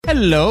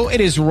Hello, it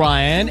is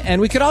Ryan,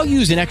 and we could all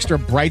use an extra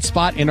bright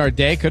spot in our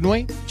day, couldn't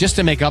we? Just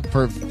to make up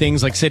for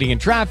things like sitting in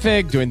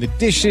traffic, doing the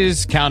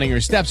dishes, counting your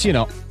steps, you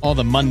know, all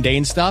the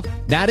mundane stuff.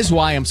 That is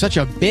why I'm such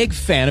a big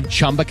fan of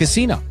Chumba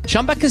Casino.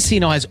 Chumba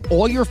Casino has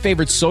all your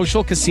favorite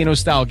social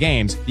casino-style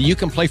games that you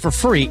can play for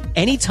free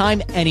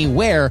anytime,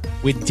 anywhere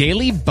with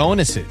daily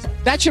bonuses.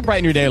 That should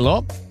brighten your day a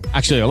little.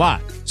 Actually, a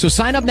lot. So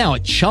sign up now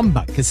at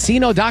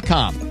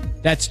ChumbaCasino.com.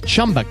 That's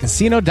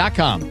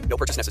ChumbaCasino.com. No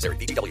purchase necessary.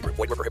 VGW Group.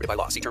 Void where prohibited by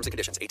law. See terms and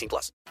conditions.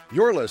 18+.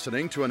 You're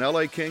listening to an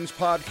LA Kings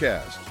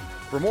podcast.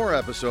 For more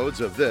episodes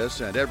of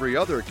this and every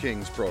other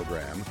Kings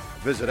program,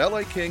 visit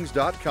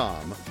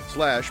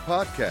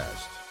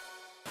lakings.com/podcast.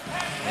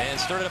 And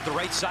started up the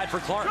right side for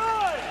Clarke.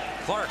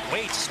 Clarke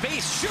waits,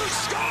 space,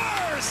 shoots,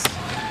 scores!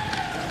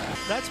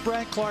 That's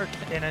Brandt Clarke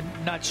in a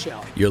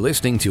nutshell. You're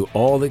listening to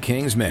All the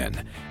Kings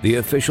Men, the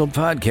official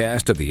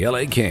podcast of the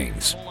LA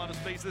Kings. Hold on to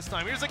space this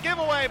time. Here's a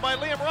giveaway by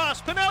Liam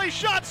Ross. Pinelli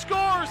shot,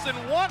 scores, and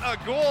what a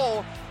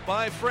goal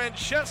by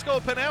Francesco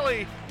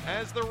Pinelli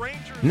as the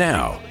Rangers.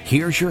 Now,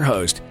 here's your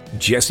host,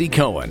 Jesse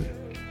Cohen.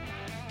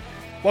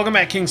 Welcome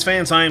back, Kings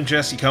fans. I am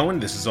Jesse Cohen.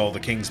 This is All the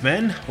Kings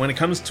Men. When it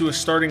comes to a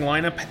starting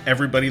lineup,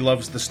 everybody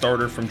loves the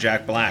starter from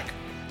Jack Black.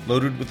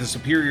 Loaded with the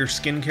superior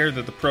skincare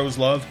that the pros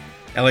love,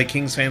 LA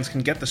Kings fans can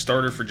get the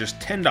starter for just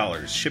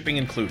 $10, shipping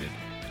included.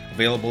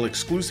 Available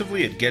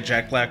exclusively at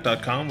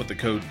getjackblack.com with the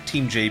code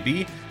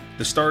TEAMJB,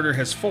 the starter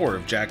has 4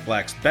 of Jack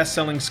Black's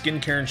best-selling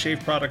skincare and shave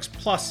products,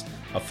 plus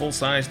a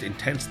full-sized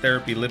Intense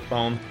Therapy Lip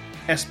Balm,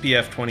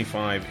 SPF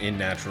 25 in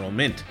Natural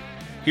Mint.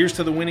 Here's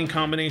to the winning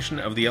combination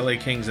of the LA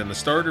Kings and the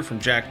starter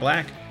from Jack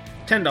Black,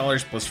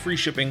 $10 plus free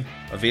shipping,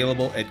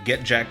 available at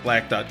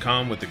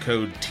getjackblack.com with the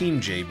code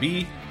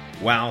TEAMJB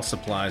while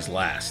supplies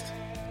last.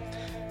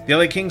 The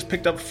LA Kings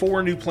picked up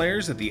 4 new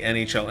players at the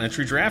NHL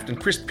Entry Draft,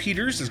 and Chris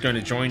Peters is going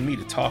to join me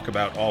to talk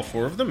about all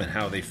 4 of them and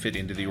how they fit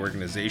into the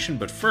organization.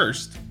 But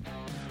first,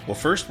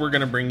 we're going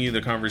to bring you the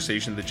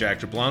conversation that Jack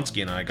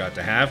Jablonski and I got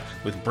to have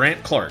with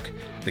Brandt Clarke,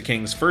 the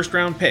Kings'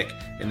 first-round pick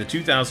in the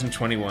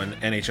 2021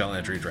 NHL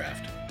Entry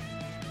Draft.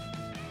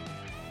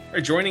 All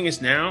right, joining us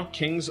now,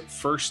 Kings'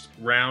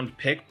 first-round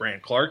pick,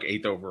 Brandt Clarke,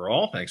 8th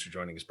overall. Thanks for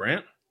joining us,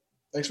 Brandt.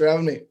 Thanks for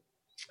having me.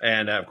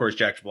 And, of course,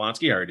 Jack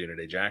Jablonski. How are you doing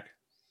today, Jack?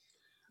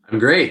 I'm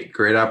great.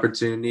 Great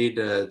opportunity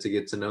to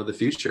get to know the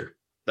future.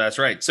 That's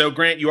right. So,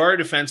 Grant, you are a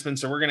defenseman,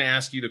 so we're going to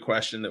ask you the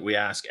question that we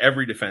ask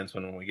every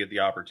defenseman when we get the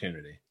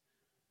opportunity.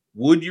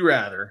 Would you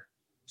rather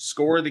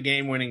score the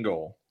game-winning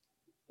goal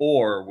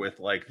or with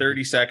like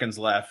 30 seconds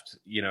left,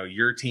 you know,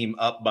 your team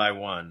up by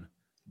 1,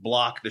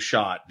 block the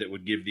shot that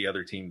would give the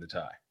other team the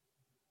tie?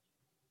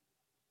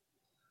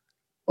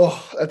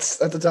 Oh,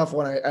 that's a tough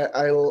one.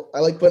 I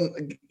like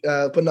putting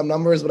up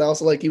numbers, but I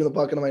also like keeping the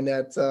puck into my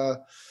net.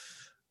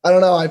 I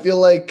don't know. I feel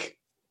like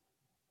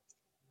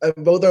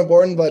both are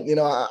important, but you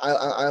know,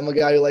 I'm a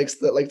guy who likes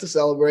to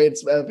celebrate.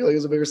 I feel like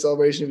it's a bigger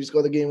celebration if you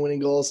score the game-winning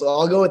goal. So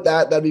I'll go with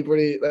that. That'd be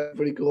pretty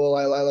cool.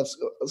 I love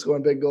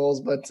scoring big goals,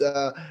 but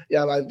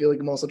yeah, I feel like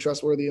I'm also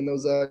trustworthy in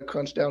those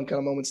crunch down kind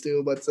of moments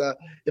too. But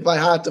if I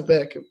had to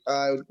pick,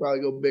 I would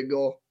probably go big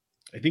goal.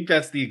 I think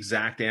that's the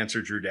exact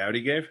answer Drew Doughty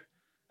gave,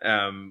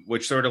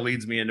 which sort of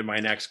leads me into my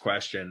next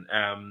question.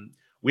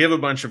 We have a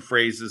bunch of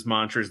phrases,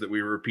 mantras that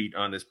we repeat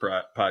on this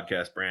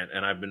podcast, Brandt,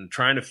 and I've been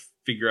trying to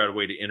figure out a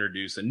way to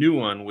introduce a new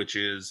one, which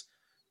is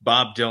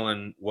Bob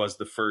Dylan was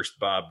the first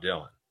Bob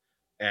Dylan.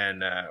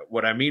 And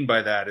what I mean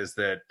by that is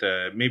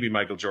that maybe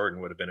Michael Jordan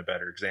would have been a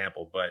better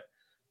example, but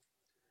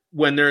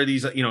when there are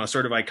these, you know,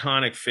 sort of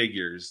iconic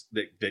figures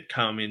that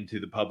come into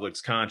the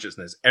public's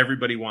consciousness,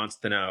 everybody wants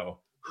to know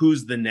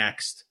who's the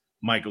next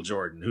Michael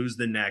Jordan, who's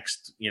the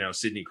next, you know,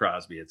 Sidney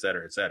Crosby, et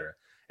cetera, et cetera.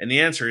 And the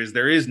answer is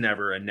there is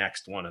never a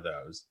next one of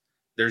those.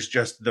 There's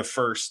just the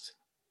first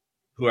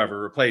whoever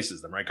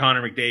replaces them, right?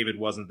 Connor McDavid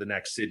wasn't the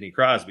next Sidney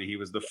Crosby. He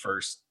was the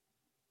first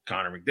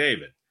Connor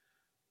McDavid.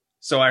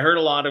 So I heard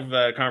a lot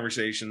of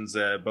conversations,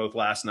 both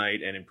last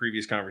night and in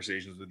previous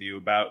conversations with you,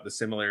 about the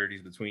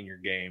similarities between your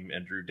game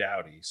and Drew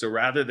Doughty. So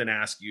rather than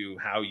ask you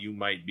how you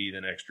might be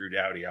the next Drew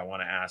Doughty, I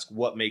want to ask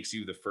what makes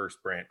you the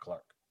first Brandt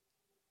Clarke?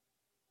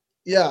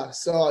 Yeah.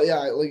 So yeah,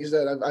 like you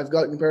said, I've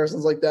got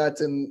comparisons like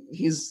that, and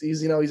he's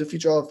you know, he's a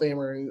future Hall of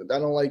Famer. And I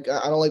don't like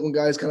when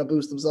guys kind of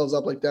boost themselves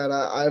up like that.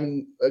 I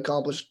haven't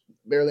accomplished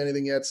barely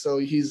anything yet, so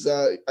he's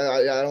I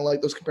don't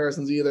like those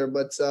comparisons either.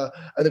 But I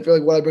feel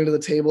like what I bring to the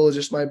table is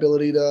just my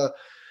ability to,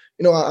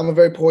 you know, I'm a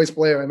very poised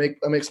player. I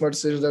make smart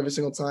decisions every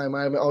single time.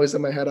 I always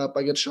have my head up.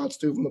 I get shots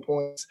too from the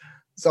points,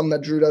 something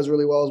that Drew does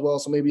really well as well.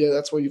 So maybe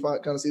that's where you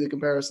kind of see the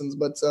comparisons.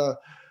 But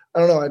I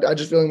don't know. I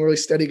just feel like I'm a really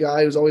steady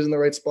guy who's always in the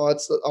right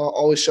spots,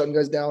 always shutting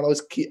guys down,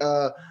 always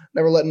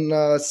never letting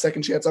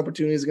second chance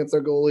opportunities against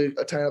their goalie,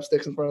 tying up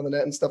sticks in front of the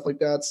net and stuff like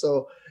that.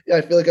 So yeah,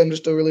 I feel like I'm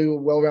just a really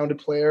well-rounded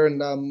player,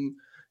 and I'm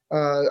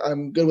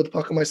good with the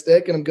puck on my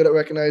stick, and I'm good at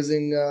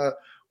recognizing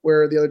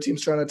where the other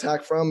team's trying to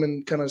attack from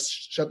and kind of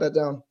shut that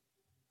down.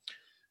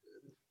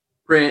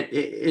 Brandt,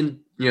 in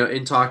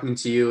talking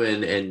to you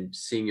and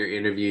seeing your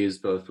interviews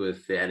both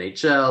with the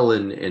NHL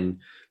and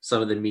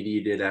some of the media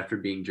you did after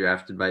being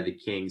drafted by the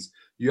Kings.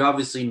 You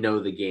obviously know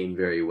the game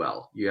very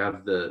well. You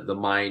have the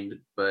mind,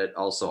 but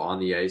also on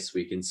the ice,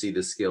 we can see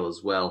the skill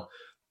as well.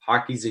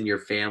 Hockey's in your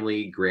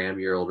family. Graham,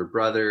 your older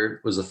brother,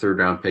 was a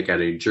third-round pick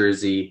out of New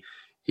Jersey.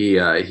 He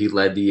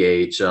led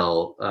the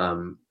AHL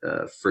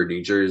for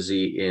New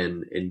Jersey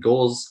in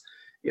goals.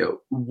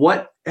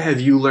 What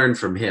have you learned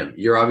from him?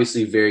 You're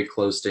obviously very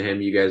close to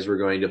him. You guys were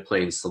going to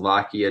play in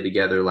Slovakia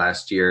together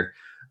last year.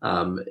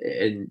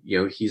 And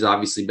he's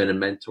obviously been a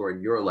mentor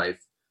in your life.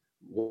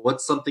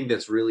 What's something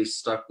that's really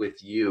stuck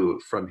with you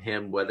from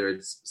him, whether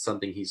it's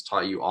something he's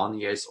taught you on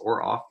the ice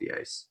or off the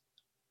ice?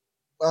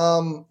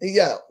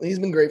 Yeah, he's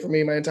been great for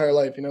me my entire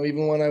life.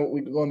 Even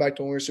when going back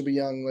to when we were super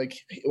young, like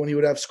when he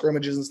would have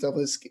scrimmages and stuff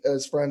with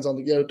his friends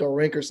on the outdoor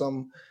rink or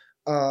something,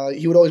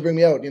 he would always bring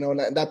me out,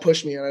 and that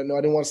pushed me. And I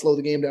didn't want to slow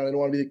the game down. I didn't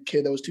want to be the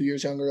kid that was 2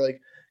 years younger, like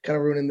kind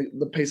of ruining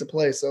the pace of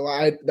play. So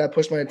that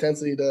pushed my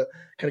intensity to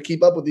kind of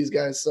keep up with these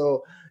guys.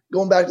 So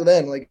going back to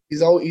then, like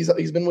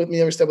he's been with me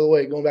every step of the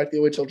way. Going back to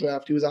the OHL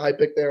draft, he was a high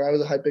pick there. I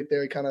was a high pick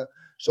there. He kind of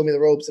showed me the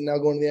ropes. And now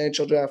going to the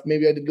NHL draft,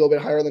 maybe I did go a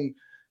bit higher than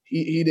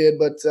he did,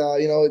 but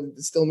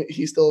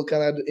he still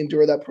kind of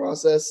endured that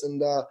process.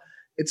 And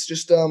it's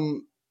just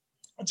something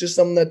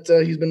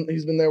that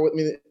he's been there with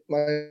me my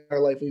entire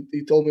life.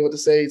 He told me what to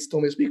say. He's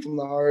told me to speak from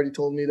the heart. He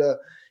told me to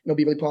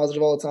be really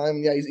positive all the time.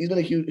 And yeah, he's been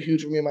a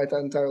huge for me in my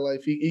entire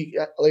life. He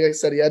like I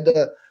said, he had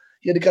to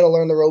kind of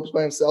learn the ropes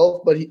by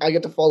himself, but I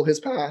get to follow his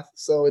path.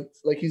 So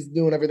it's like he's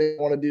doing everything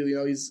I want to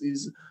do.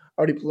 He's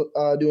already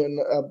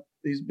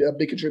he's a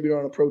big contributor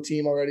on a pro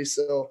team already.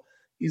 So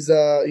he's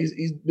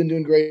been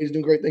doing great. He's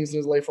doing great things in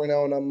his life right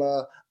now, and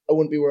I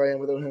wouldn't be where I am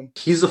without him.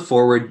 He's a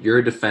forward. You're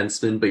a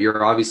defenseman, but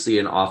you're obviously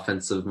an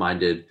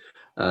offensive-minded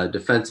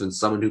defenseman,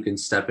 someone who can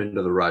step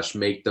into the rush,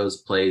 make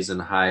those plays in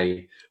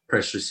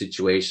high-pressure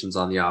situations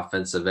on the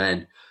offensive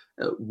end.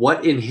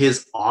 What in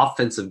his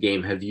offensive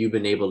game have you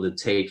been able to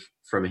take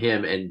from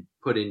him and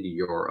put into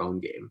your own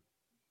game?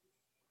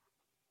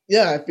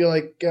 Yeah, I feel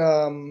like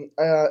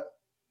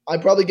I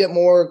probably get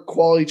more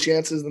quality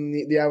chances than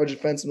the average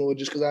defenseman would,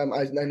 just because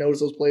I notice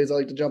those plays. I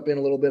like to jump in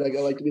a little bit.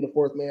 I like to be the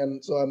fourth man.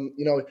 So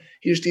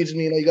he just teaches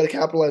me, you got to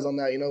capitalize on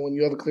that. When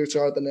you have a clear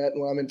shot at the net,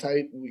 and when I'm in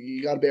tight,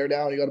 you got to bear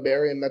down, you got to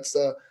bury, and that's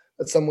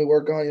something we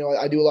work on.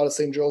 I do a lot of the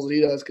same drills that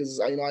he does because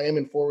I am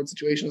in forward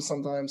situations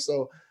sometimes.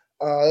 So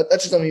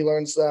that's just something he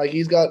learns.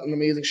 He's got an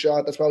amazing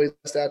shot. That's probably his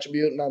best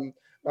attribute, and I'm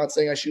not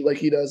saying I shoot like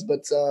he does,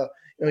 but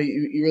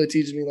he really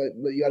teaches me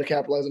that you got to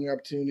capitalize on your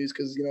opportunities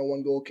because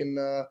one goal can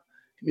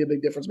be a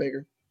big difference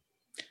maker.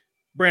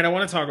 Brandt, I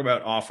want to talk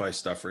about off-ice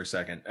stuff for a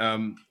second.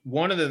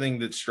 One of the things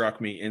that struck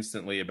me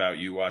instantly about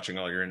you watching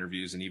all your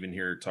interviews and even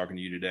here talking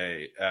to you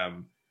today,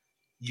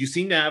 you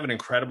seem to have an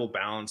incredible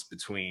balance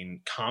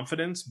between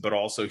confidence but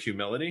also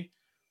humility,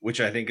 which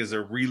I think is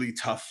a really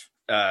tough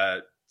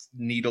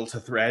needle to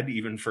thread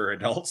even for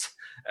adults.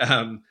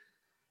 I'm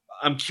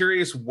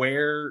curious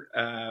where,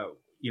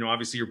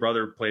 obviously your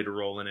brother played a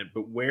role in it,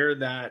 but where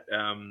that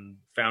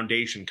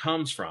foundation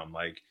comes from,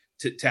 like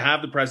to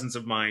have the presence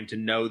of mind, to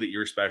know that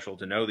you're special,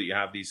 to know that you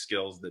have these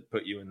skills that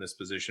put you in this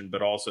position,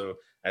 but also,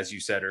 as you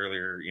said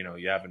earlier,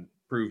 you haven't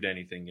proved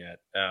anything yet.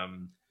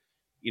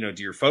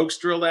 Do your folks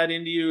drill that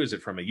into you? Is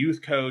it from a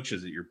youth coach?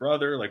 Is it your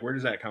brother? Like, where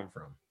does that come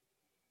from?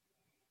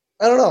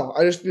 I don't know.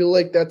 I just feel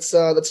like that's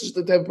just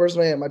the type of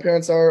person I am. My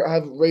parents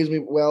have raised me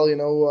well.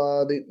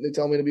 They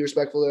tell me to be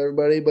respectful to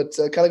everybody. But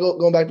kind of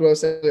going back to what I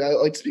was saying, I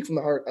like to speak from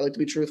the heart. I like to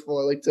be truthful.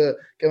 I like to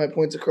get my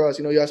points across.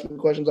 You ask me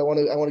questions, I want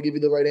to give you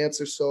the right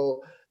answer.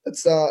 So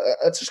that's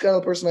just kind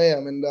of the person I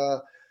am. And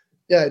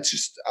it's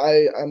just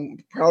I'm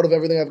proud of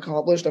everything I've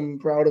accomplished. I'm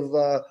proud of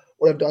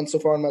what I've done so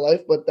far in my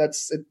life. But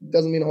it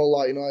doesn't mean a whole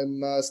lot.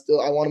 I'm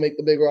I want to make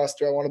the big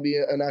roster. I want to be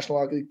a National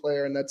Hockey League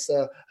player, and that's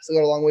I still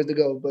got a long ways to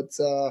go. But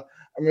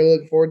I'm really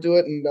looking forward to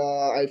it, and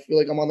I feel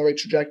like I'm on the right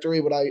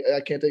trajectory, but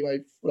I can't take my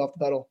foot off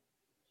the pedal.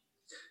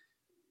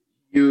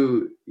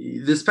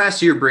 This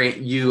past year, Brandt,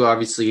 you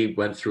obviously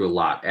went through a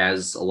lot,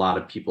 as a lot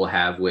of people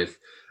have with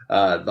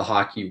the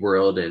hockey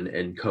world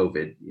and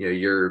COVID.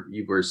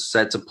 You were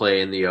set to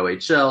play in the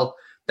OHL.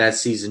 That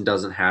season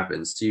doesn't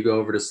happen. So you go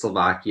over to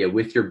Slovakia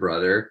with your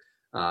brother.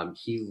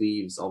 He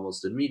leaves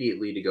almost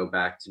immediately to go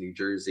back to New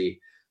Jersey.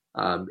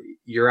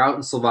 You're out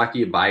in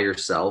Slovakia by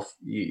yourself.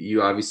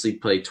 You obviously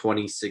play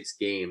 26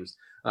 games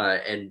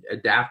and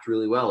adapt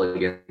really well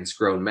against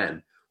grown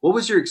men. What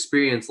was your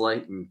experience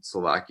like in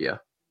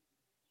Slovakia?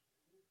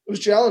 It was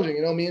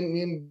challenging. Me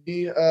and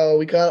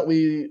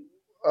we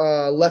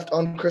left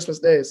on Christmas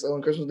Day. So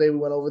on Christmas Day we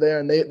went over there,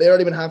 and they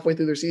already been halfway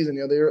through their season.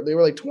 They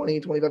were like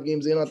 20, 25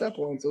 games in at that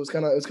point. So it was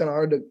kind of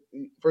hard to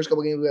first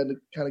couple games we had to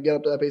kind of get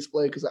up to that pace of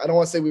play, because I don't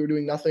want to say we were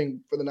doing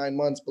nothing for the 9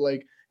 months, but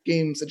like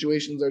game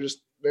situations are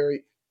just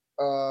very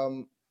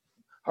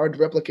hard to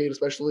replicate,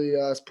 especially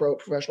as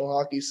professional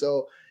hockey. So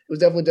it was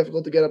definitely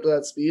difficult to get up to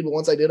that speed. But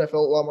once I did, I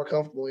felt a lot more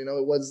comfortable.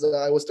 I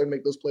was starting to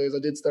make those plays. I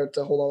did start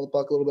to hold on to the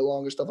puck a little bit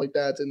longer, stuff like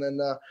that. And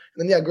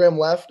then Graham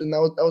left, and that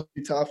was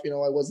pretty tough.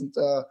 I wasn't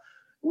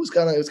was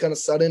kind of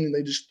sudden, and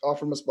they just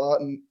offered him a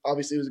spot, and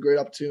obviously it was a great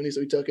opportunity,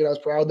 so he took it. I was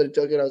proud that he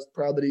took it. I was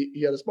proud that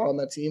he had a spot on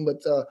that team,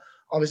 but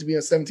obviously being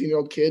a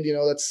 17-year-old kid,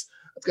 that's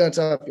kind of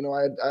tough.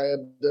 I had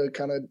to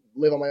kind of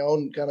live on my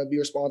own, kind of be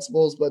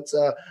responsible, but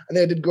I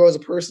think I did grow as a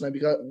person. I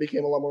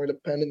became a lot more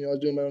independent. I was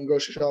doing my own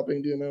grocery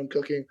shopping, doing my own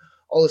cooking,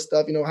 all this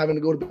stuff, having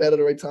to go to bed at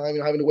the right time,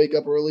 having to wake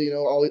up early,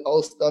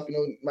 all this stuff,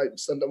 my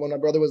son, when my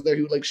brother was there,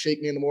 he would like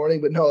shake me in the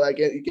morning, but no,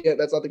 you can't,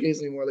 that's not the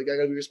case anymore. Like I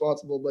gotta be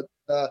responsible, but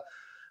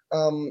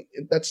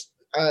that's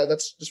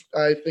just,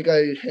 I think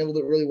I handled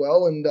it really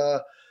well. And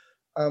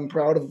I'm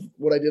proud of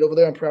what I did over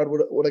there. I'm proud of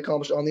what I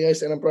accomplished on the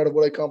ice, and I'm proud of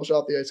what I accomplished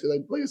off the ice. Cause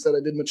like I said,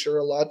 I did mature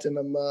a lot, and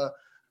I'm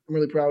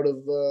really proud of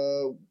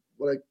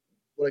what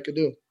I could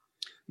do.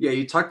 Yeah.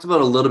 You talked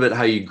about a little bit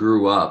how you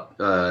grew up,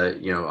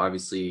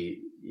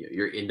 obviously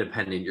you're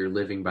independent, you're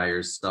living by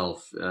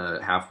yourself,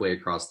 halfway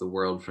across the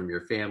world from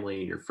your family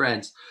and your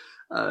friends.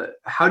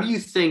 How do you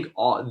think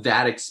all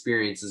that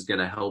experience is going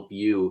to help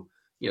you,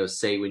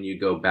 say when you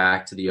go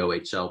back to the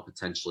OHL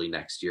potentially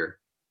next year?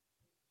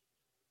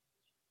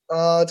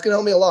 It's gonna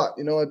help me a lot.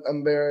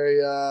 I'm very.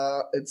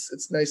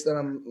 It's nice that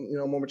I'm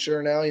more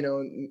mature now.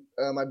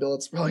 My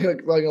billet's probably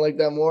gonna like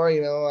that more.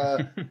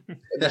 I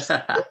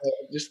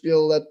just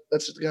feel that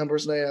that's just the kind of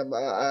person I am.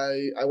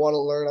 I want to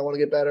learn. I want to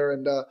get better,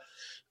 and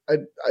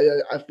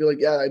I feel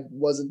like I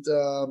wasn't.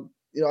 I'm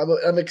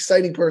an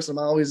exciting person.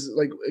 I'm always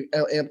like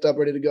amped up,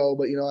 ready to go.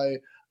 But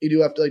you do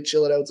have to like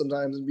chill it out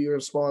sometimes and be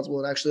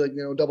responsible and actually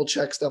like double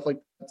check stuff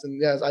like that.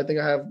 And yes, I think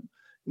I have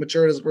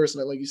matured as a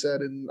person, like you said,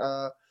 and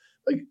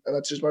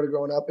that's just part of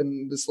growing up.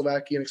 And the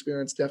Slovakian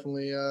experience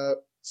definitely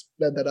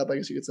sped that up, I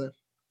guess you could say.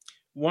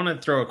 Want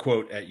to throw a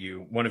quote at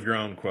you, one of your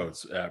own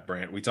quotes,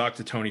 Brandt. We talked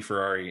to Tony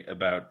Ferrari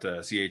about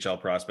CHL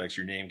prospects.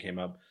 Your name came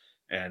up,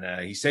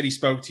 and he said he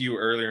spoke to you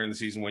earlier in the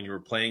season when you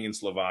were playing in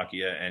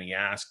Slovakia, and he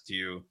asked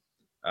you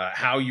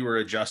how you were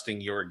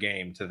adjusting your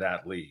game to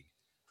that league.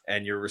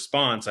 And your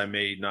response, I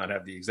may not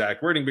have the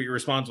exact wording, but your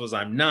response was,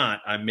 I'm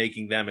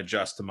making them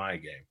adjust to my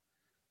game.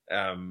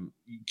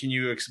 Can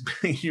you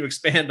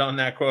expand on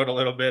that quote a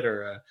little bit,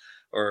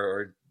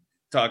 or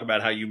talk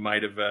about how you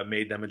might have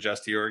made them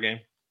adjust to your game?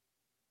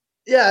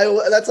 Yeah,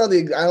 that's not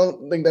I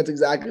don't think that's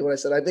exactly what I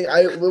said. I think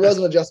it was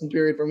an adjustment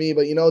period for me,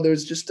 but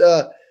there's just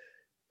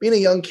being a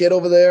young kid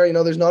over there.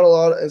 There's not a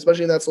lot,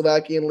 especially in that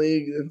Slovakian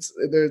league.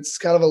 It's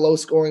kind of a low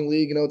scoring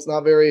league. It's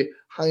not very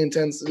high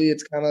intensity.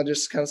 It's kind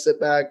of sit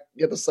back,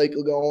 get the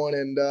cycle going,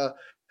 and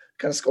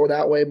kind of score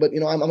that way. But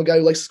I'm a guy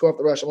who likes to score off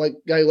the rush. I'm like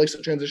a guy who likes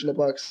to transition the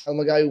pucks. I'm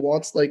a guy who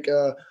wants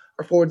our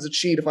forwards to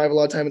cheat if I have a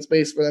lot of time and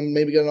space for them,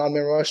 maybe get an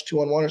on-man rush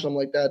 2-on-1 or something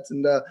like that.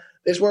 And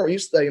they just weren't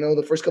used to that.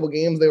 The first couple of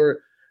games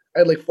I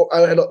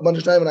had a bunch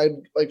of time, and I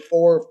had like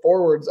 4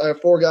 forwards. I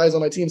have 4 guys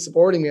on my team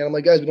supporting me, and I'm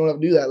like, guys, we don't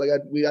have to do that. Like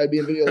I'd be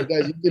in video, like,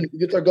 guys, you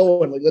can start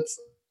going. Like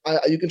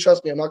you can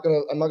trust me. I'm not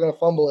gonna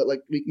fumble it.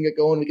 Like we can get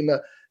going. We can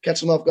catch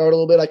them off guard a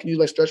little bit. I can use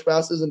my stretch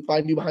passes and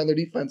find you behind their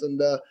defense.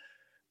 And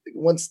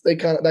once that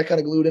kind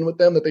of glued in with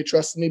them, that they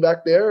trusted me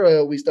back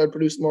there, we started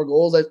producing more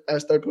goals. I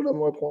started putting up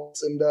more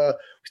points, and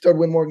we started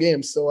winning more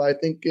games. So I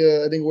think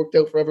it worked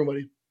out for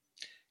everybody.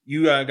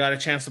 You got a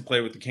chance to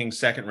play with the Kings'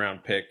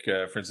 second-round pick,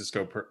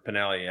 Francisco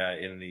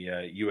Pinelli, in the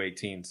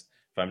U18s,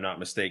 if I'm not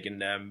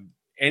mistaken.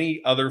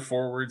 Any other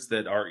forwards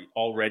that are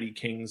already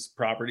Kings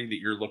property that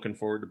you're looking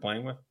forward to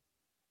playing with?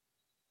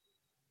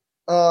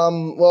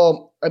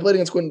 Well, I played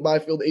against Quentin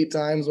Byfield 8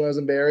 times when I was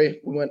in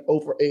Barrie. We went 0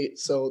 for 8,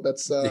 so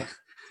that's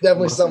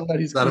definitely something that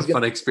he's not a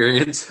fun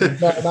experience.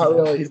 Not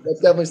really.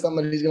 That's definitely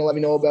something that he's going to let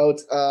me know about.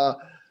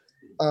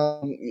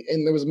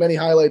 And there was many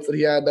highlights that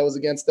he had that was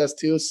against us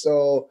too,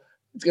 so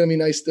it's going to be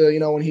nice to,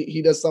 when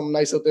he does something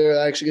nice out there,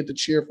 I actually get to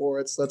cheer for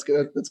it. So that's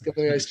going to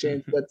be a nice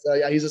change. But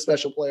he's a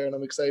special player, and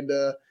I'm excited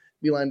to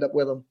be lined up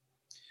with him.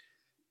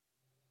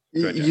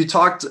 You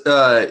talked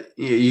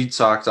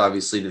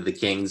obviously to the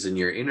Kings in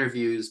your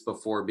interviews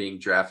before being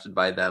drafted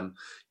by them.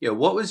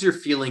 What was your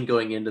feeling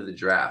going into the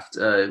draft?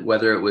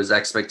 Whether it was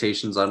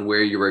expectations on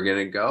where you were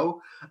going to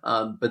go,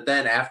 but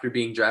then after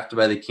being drafted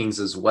by the Kings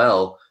as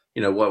well,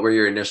 what were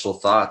your initial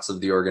thoughts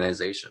of the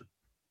organization?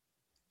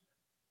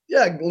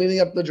 Yeah, leading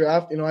up to the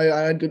draft, I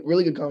had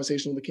really good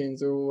conversation with the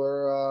Kings. They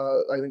were,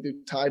 I think they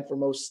tied for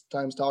most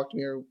times talked to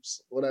me or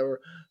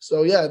whatever.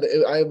 So yeah,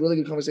 I had really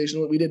good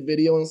conversation. We did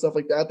video and stuff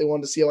like that. They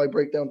wanted to see how I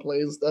break down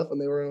plays and stuff, and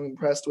they were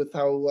impressed with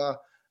how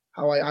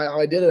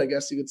I did it, I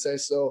guess you could say.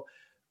 So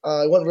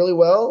it went really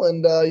well.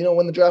 And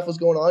when the draft was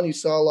going on, I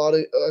saw a lot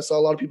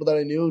of people that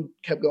I knew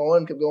kept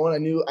going. I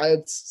knew I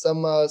had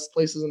some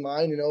places in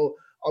mind.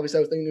 Obviously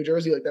I was thinking New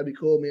Jersey, like that'd be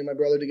cool, me and my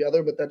brother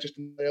together, but that just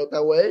didn't play out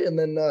that way. And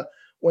then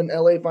when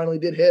LA finally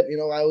did hit,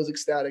 I was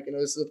ecstatic.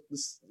 This is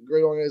this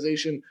great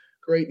organization,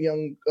 great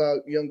young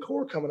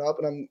core coming up,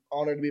 and I'm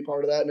honored to be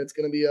part of that. And it's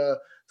gonna be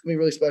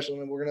really special,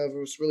 and we're gonna have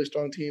a really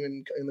strong team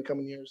in the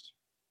coming years.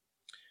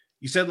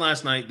 You said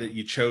last night that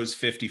you chose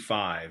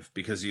 55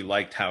 because you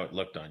liked how it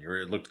looked on you,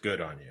 or it looked good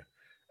on you.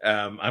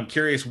 I'm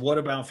curious, what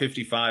about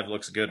 55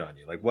 looks good on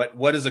you? Like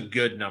what is a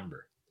good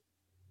number?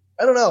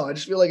 I don't know. I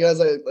just feel like it has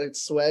like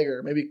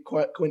swagger. Maybe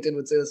Quentin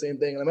would say the same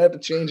thing, and I might have to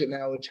change it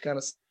now, which kind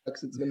of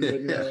sucks. It's been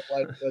with me my whole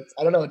life, but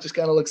I don't know. It just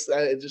kind of looks.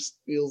 It just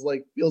feels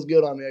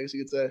good on me, I guess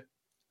you could say.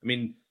 I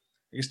mean,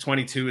 I guess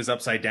 22 is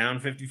upside down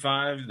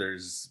 55.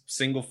 There's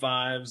single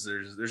fives.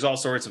 There's all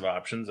sorts of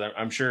options.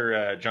 I'm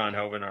sure John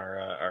Hoven,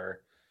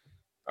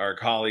 our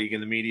colleague in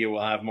the media,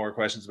 will have more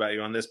questions about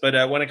you on this.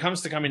 But when it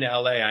comes to coming to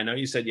LA, I know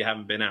you said you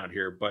haven't been out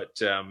here, but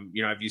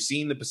have you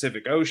seen the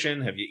Pacific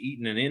Ocean? Have you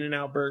eaten an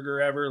In-N-Out burger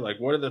ever? Like,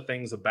 what are the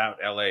things about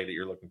LA that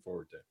you're looking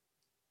forward to?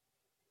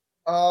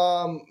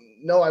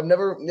 No, I've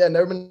never been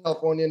to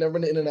California, never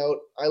been to In-N-Out.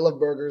 I love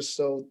burgers,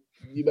 so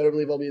you better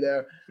believe I'll be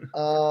there.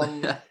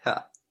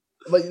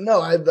 But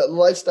the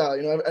lifestyle,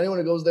 anyone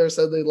who goes there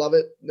said they love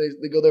it.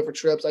 They go there for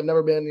trips. I've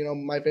never been,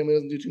 my family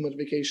doesn't do too much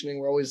vacationing.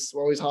 We're always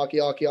hockey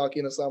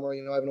in the summer. I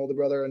have an older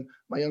brother, and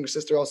my younger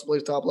sister also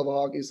plays top level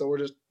hockey. So we're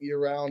just year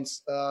round,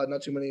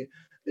 not too many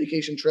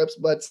vacation trips,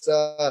 but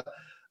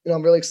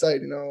I'm really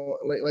excited.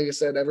 Like I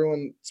said,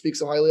 everyone speaks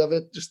so highly of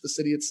it, just the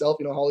city itself,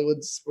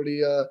 Hollywood's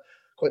pretty,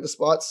 quite the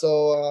spot.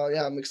 So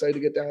I'm excited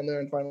to get down there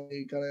and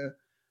finally kind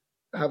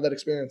of have that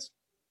experience.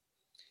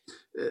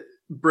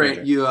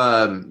 Brandt, you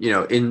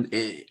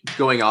in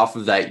going off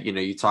of that,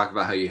 you talk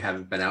about how you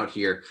haven't been out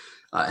here.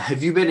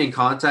 Have you been in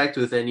contact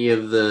with any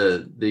of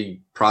the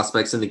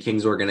prospects in the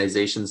Kings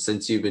organization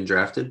since you've been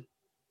drafted?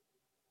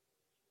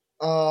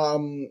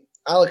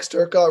 Alex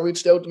Turcotte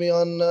reached out to me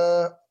on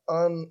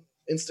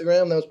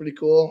Instagram. That was pretty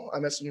cool. I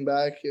messaged him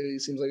back. He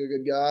seems like a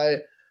good guy.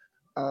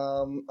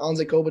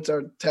 Anze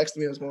Kopitar texted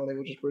me this morning,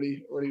 which is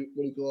pretty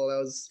cool. That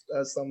was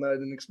something that I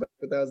didn't expect,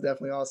 but that was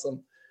definitely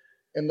awesome.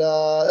 And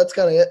that's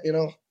kind of it,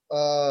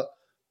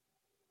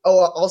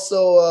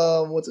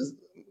 what's his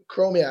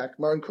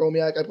Martin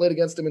Chromiak. I played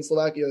against him in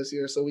Slovakia this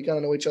year, so we kind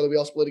of know each other. We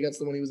also played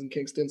against him when he was in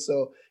Kingston,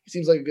 so he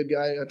seems like a good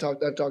guy. I've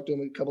talked to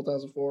him a couple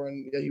times before,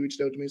 and he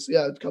reached out to me. So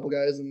a couple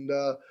guys, and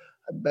I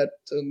bet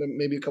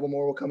maybe a couple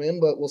more will come in,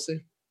 but we'll see.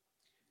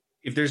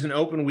 If there's an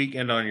open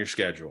weekend on your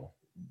schedule,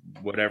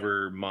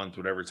 whatever month,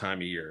 whatever time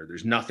of year,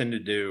 there's nothing to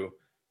do,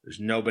 there's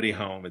nobody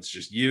home, it's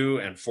just you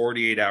and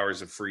 48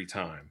 hours of free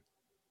time.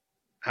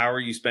 How are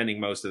you spending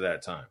most of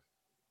that time?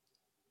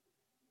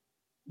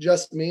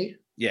 Just me?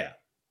 Yeah.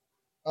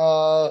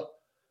 I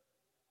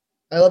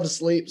love to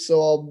sleep,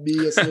 so I'll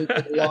be asleep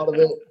a lot of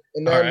it.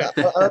 And then right.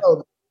 I don't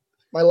know.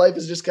 My life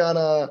is just kind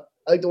of.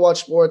 I like to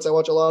watch sports. I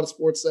watch a lot of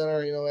Sports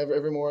Center.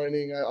 Every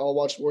morning I'll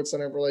watch Sports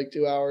Center for like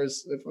 2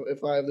 hours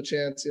if I have the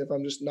chance. If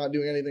I'm just not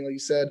doing anything, like you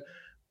said.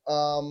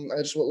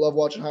 I just love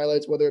watching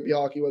highlights, whether it be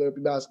hockey, whether it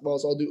be basketball.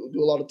 So I'll do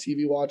a lot of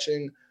TV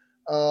watching.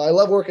 I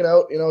love working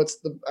out.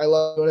 I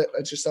love doing it.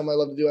 It's just something I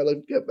love to do. I love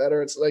to get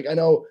better. It's like, I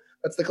know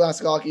that's the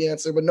classic hockey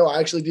answer, but no, I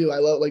actually do. I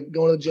love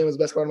going to the gym is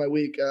the best part of my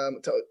week.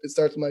 It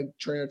starts with my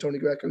trainer, Tony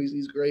Greco.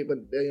 He's great, but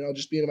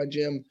just being in my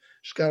gym,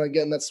 just kind of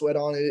getting that sweat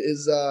on, it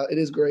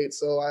is great.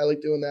 So I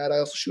like doing that. I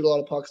also shoot a lot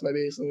of pucks in my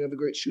base, and we have a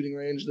great shooting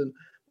range. And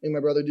me and my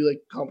brother do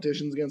like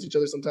competitions against each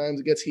other. Sometimes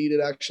it gets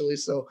heated actually.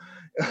 So,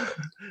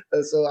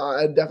 so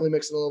I definitely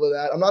mix in a little bit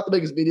of that. I'm not the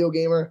biggest video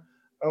gamer.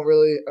 I don't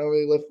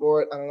really live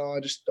for it. I don't know. I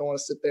just don't want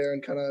to sit there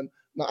and kind of.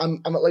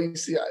 I'm like you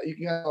see.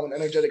 I'm an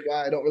energetic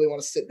guy. I don't really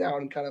want to sit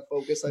down and kind of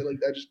focus. I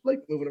just like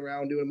moving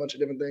around, doing a bunch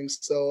of different things.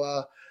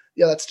 So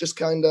that's just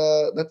kind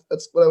of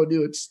that's what I would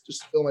do. It's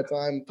just fill my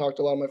time. Talk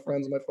to a lot of my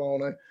friends on my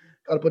phone. I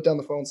got to put down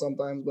the phone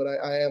sometimes, but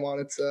I am on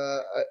it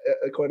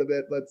quite a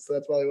bit. But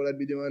that's probably what I'd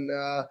be doing.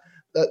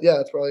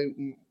 That's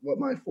probably what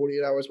my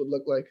 48 hours would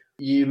look like.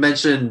 You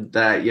mentioned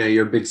that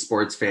you're a big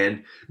sports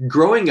fan.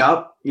 Growing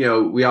up,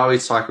 we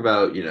always talk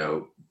about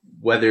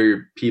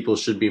whether people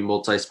should be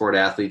multi-sport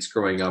athletes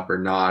growing up or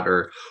not,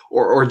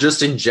 or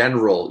just in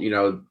general,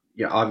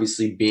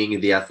 obviously being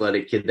the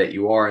athletic kid that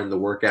you are and the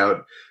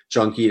workout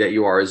junkie that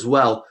you are as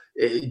well.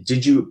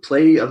 Did you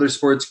play other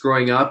sports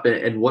growing up,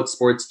 and what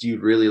sports do you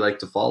really like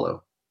to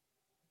follow?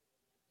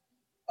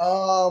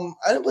 I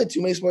didn't play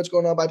too many sports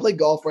growing up. I play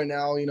golf right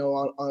now,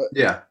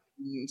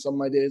 some of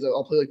my days.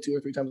 I'll play like 2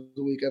 or 3 times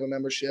a week. I have a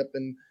membership,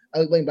 and I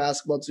like playing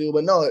basketball too.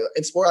 But no,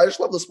 in sport, I just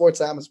love the sports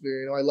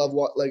atmosphere. I love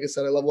like I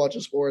said, I love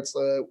watching sports,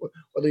 whether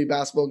it be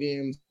basketball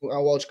games.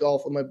 I'll watch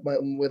golf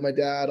with my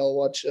dad. I'll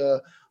watch, I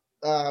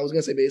was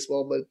going to say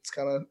baseball, but it's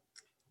kind of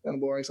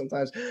boring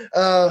sometimes. Being at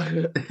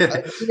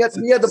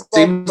the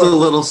seems a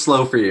little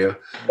slow for you.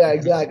 Yeah,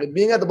 exactly.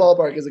 Being at the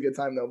ballpark is a good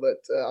time though,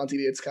 but on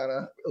TV, it's kind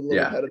of a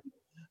little repetitive.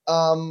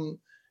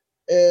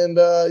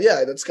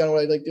 That's kind of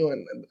what I like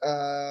doing.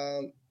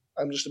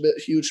 I'm just a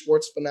huge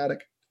sports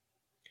fanatic.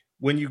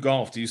 When you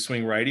golf, do you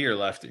swing righty or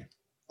lefty?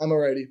 I'm a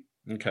righty.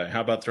 Okay.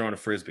 How about throwing a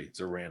Frisbee? It's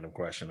a random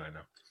question, I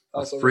know.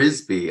 Also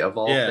Frisbee, of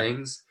all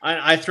things?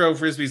 I throw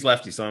Frisbees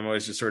lefty, so I'm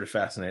always just sort of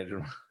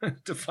fascinated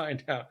to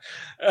find out.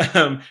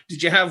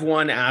 Did you have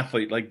one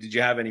athlete? Like, did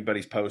you have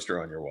anybody's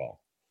poster on your wall?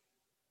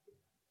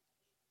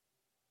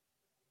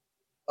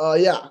 I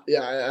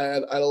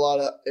had a lot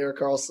of Erik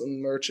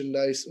Karlsson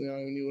merchandise.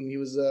 When he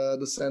was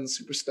the Sens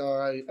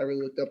superstar, I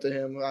really looked up to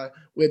him.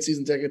 We had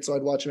season tickets, so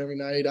I'd watch him every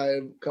night. I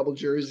had a couple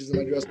jerseys in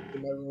my dressing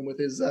room with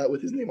his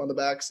name on the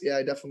back. So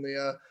I definitely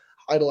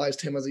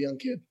idolized him as a young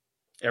kid.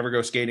 Ever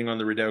go skating on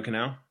the Rideau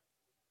Canal?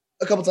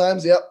 A couple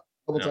times, yep.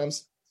 A couple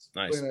times.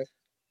 Nice.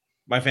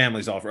 My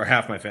family's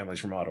half my family's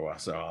from Ottawa,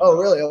 so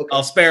really? Okay.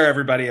 I'll spare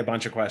everybody a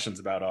bunch of questions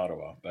about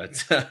Ottawa,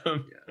 but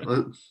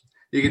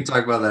you can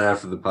talk about that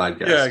after the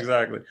podcast. Yeah,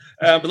 exactly.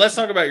 But let's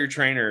talk about your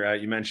trainer.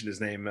 You mentioned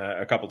his name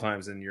a couple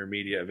times in your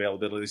media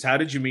availabilities. How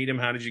did you meet him?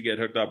 How did you get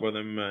hooked up with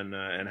him?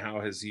 And how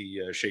has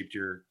he shaped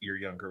your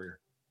young career?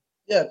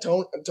 Yeah,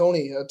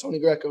 Tony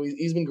Greco.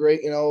 He's been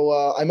great.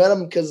 I met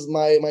him because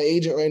my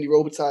agent Randy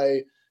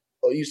Robitaille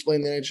used to play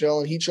in the NHL,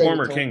 and he trained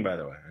former King, by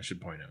the way. I should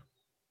point out.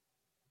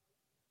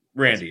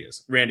 Randy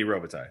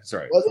Robitaille.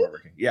 Sorry, former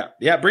King.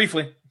 Yeah,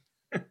 briefly.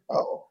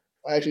 Oh,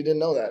 I actually didn't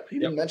know that. He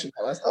didn't mention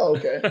that last. Oh,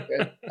 okay.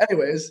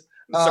 Anyways,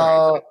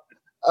 sorry.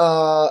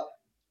 Well,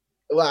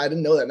 I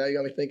didn't know that. Now you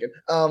got me thinking.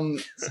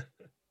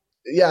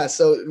 Yeah.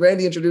 So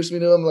Randy introduced me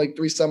to him like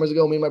 3 summers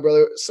ago. Me and my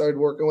brother started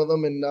working with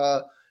him, and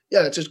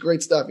yeah, it's just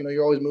great stuff.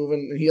 You're always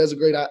moving, and he has a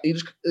great.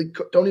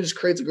 Tony just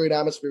creates a great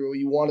atmosphere where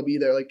you want to be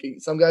there. Like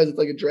some guys, it's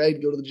like a drag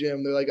to go to the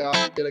gym. They're like, oh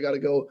shit, I gotta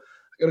go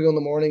in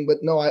the morning. But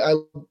no, I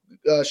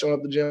love showing up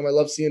at the gym. I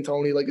love seeing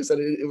Tony. Like I said,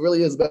 it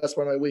really is the best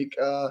part of my week.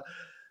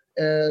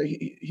 And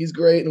he's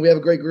great, and we have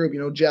a great group.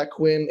 Jack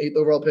Quinn, 8th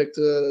overall pick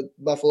to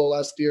Buffalo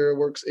last year,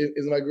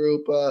 is in my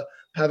group.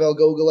 Pavel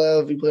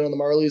Gogolev, he played on the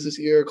Marlies this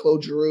year.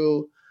 Claude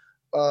Giroux.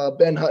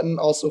 Ben Hutton,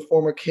 also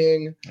former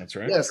King. That's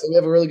right. Yeah, so we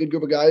have a really good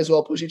group of guys who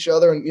all push each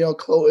other. And,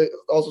 Claude, it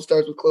also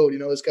starts with Claude.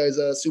 This guy's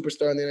a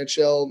superstar in the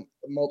NHL,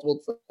 multiple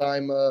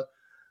time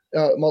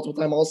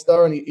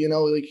All-Star. And,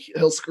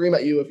 he'll scream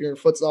at you if your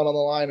foot's not on the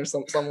line or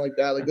something like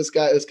that. Like this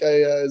guy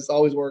is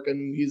always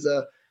working. It's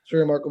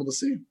very remarkable to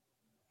see.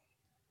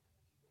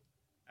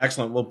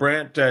 Excellent. Well,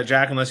 Brandt,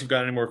 Jack, unless you've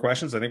got any more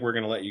questions, I think we're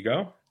going to let you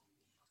go.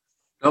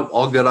 Nope,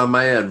 all good on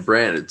my end,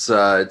 Brandt.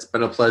 It's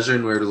been a pleasure,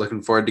 and we're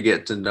looking forward to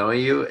getting to know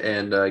you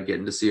and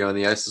getting to see you on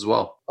the ice as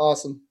well.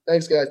 Awesome.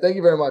 Thanks, guys. Thank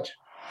you very much.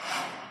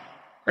 All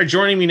right,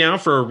 joining me now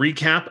for a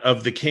recap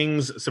of the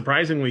Kings'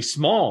 surprisingly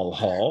small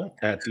haul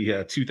at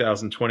the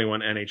 2021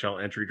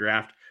 NHL Entry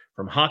Draft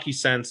from Hockey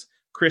Sense,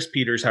 Chris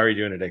Peters. How are you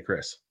doing today,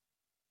 Chris?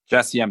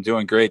 Jesse, I'm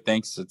doing great.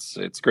 Thanks.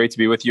 It's great to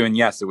be with you. And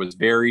yes, it was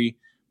very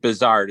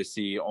bizarre to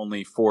see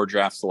only 4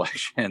 draft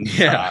selections.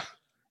 Yeah.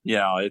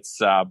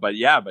 But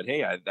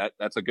hey,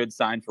 that's a good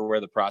sign for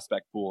where the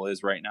prospect pool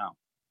is right now.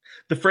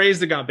 The phrase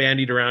that got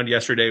bandied around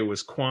yesterday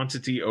was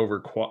quality over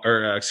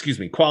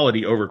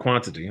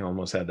quantity. I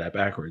almost had that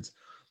backwards.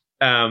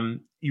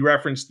 You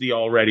referenced the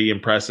already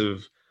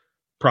impressive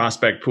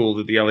prospect pool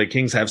that the LA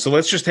Kings have. So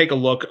let's just take a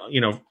look,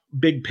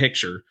 big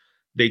picture.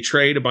 They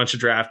trade a bunch of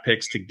draft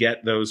picks to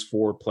get those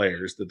 4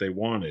 players that they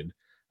wanted.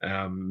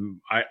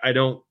 I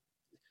don't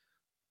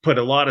put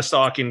a lot of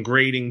stock in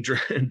grading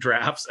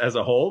drafts as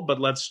a whole,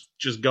 but let's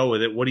just go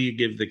with it. What do you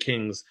give the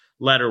Kings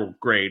letter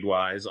grade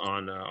wise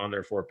on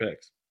their 4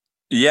 picks?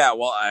 Yeah,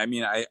 well, I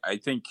mean, I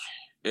think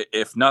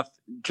if not,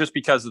 just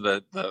because of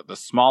the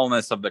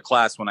smallness of the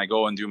class, when I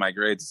go and do my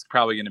grades, it's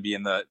probably going to be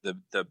in the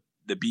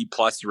B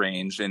plus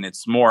range. And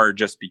it's more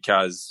just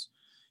because,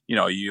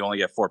 you only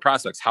get 4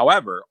 prospects.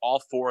 However,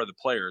 all 4 of the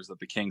players that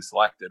the Kings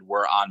selected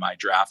were on my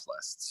draft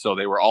list. So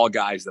they were all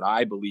guys that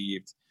I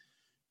believed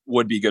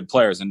would be good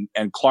players.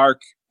 And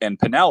Clarke and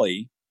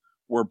Pinelli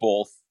were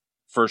both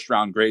first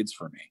round grades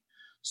for me.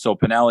 So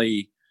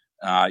Pinelli,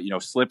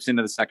 slips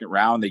into the second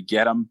round. They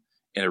get him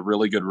in a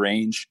really good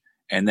range.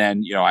 And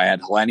then, I had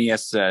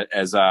Hellenius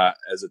as a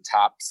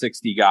top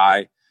 60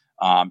 guy.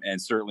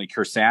 And certainly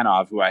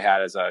Kirsanov, who I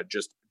had as a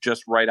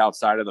just right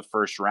outside of the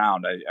first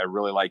round. I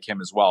really like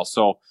him as well.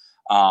 So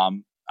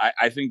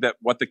I think that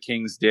what the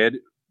Kings did,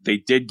 they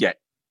did get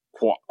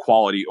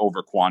quality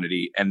over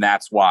quantity. And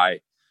that's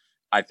why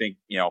I think,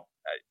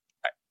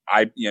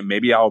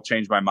 maybe I'll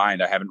change my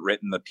mind. I haven't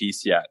written the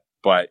piece yet,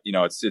 but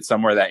it's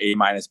somewhere that A-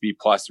 B+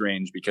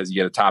 range, because you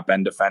get a top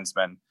end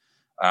defenseman,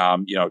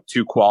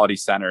 2 quality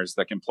centers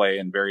that can play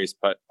in various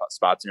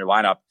spots in your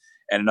lineup,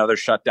 and another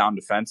shutdown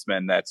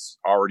defenseman that's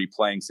already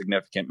playing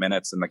significant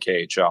minutes in the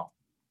KHL.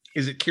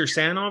 Is it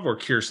Kirsanov or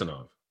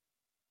Kirsanov?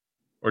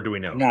 Or do we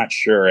know? Not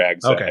sure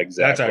exactly.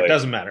 That's all right.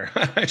 Doesn't matter.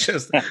 It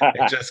just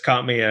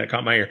caught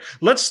my ear.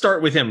 Let's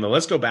start with him though.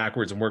 Let's go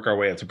backwards and work our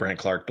way up to Brandt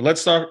Clarke. But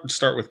let's start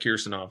with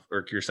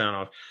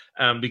Kirsanov,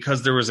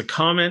 because there was a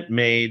comment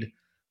made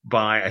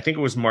by, I think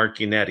it was Mark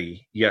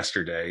Yannetti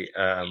yesterday,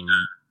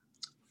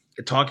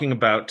 talking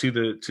about to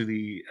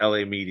the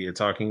LA media,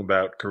 talking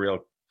about Kirill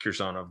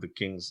Kirsanov, the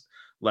Kings'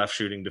 left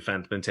shooting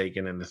defenseman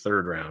taken in the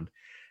 3rd round.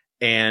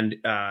 And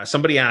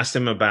somebody asked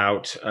him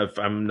about, if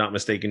I'm not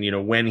mistaken,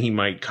 when he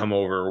might come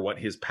over, or what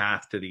his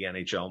path to the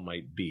NHL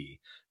might be,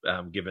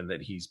 given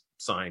that he's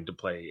signed to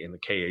play in the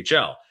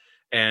KHL.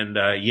 And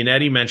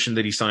Yannetti mentioned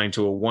that he signed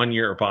to a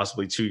 1-year or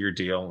possibly 2-year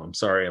deal. I'm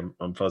sorry,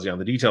 I'm fuzzy on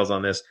the details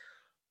on this.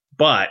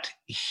 But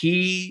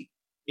he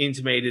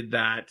intimated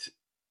that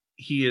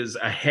he is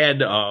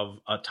ahead of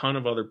a ton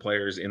of other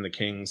players in the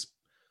Kings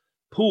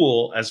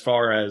pool as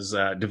far as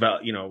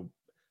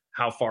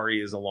how far he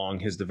is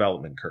along his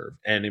development curve,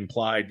 and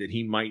implied that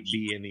he might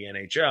be in the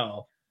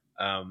NHL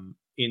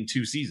in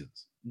 2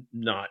 seasons,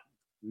 not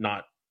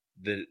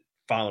the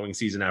following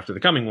season after the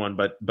coming one,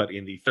 but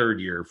in the third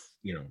year,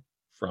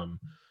 from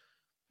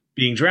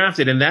being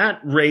drafted. And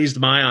that raised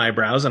my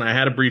eyebrows. And I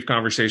had a brief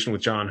conversation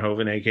with John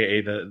Hoven,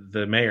 aka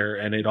the mayor,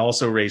 and it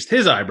also raised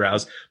his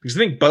eyebrows, because I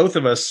think both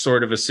of us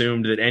sort of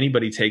assumed that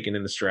anybody taken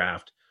in this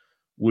draft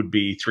would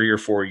be 3 or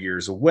 4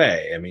 years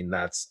away. I mean,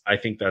 I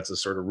think that's a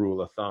sort of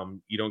rule of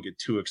thumb. You don't get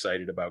too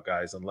excited about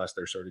guys unless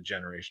they're sort of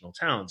generational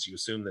talents. You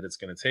assume that it's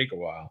going to take a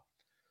while.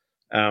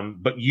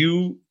 But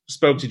you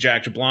spoke to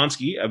Jack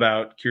Jablonski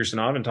about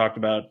Kirsanov and talked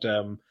about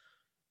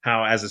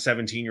how, as a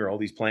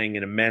 17-year-old, he's playing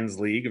in a men's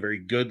league, a very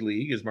good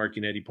league, as Mark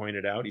Yannetti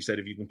pointed out. He said,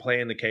 if you can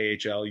play in the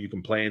KHL, you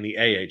can play in the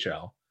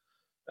AHL.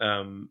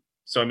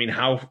 So, I mean,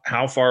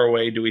 how far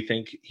away do we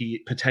think he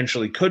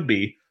potentially could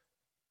be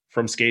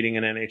from skating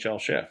an NHL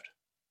shift?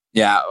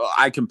 Yeah,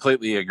 I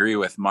completely agree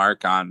with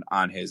Mark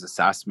on his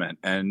assessment.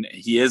 And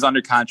he is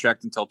under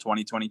contract until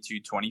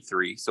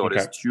 2022-23. So It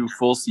is 2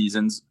 full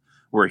seasons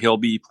where he'll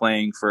be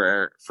playing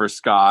for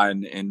SKA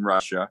in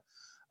Russia.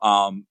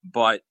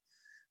 But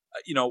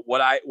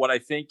what I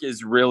think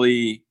is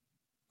really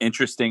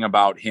interesting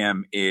about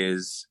him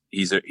is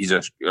he's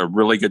a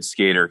really good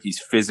skater.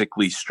 He's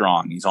physically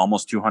strong. He's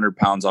almost 200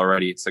 pounds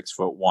already at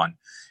 6'1".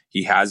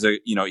 He has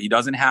he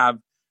doesn't have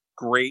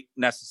great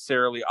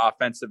necessarily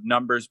offensive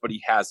numbers, but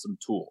he has some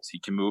tools. He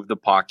can move the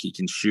puck. He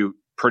can shoot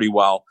pretty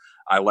well.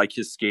 I like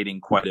his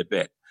skating quite a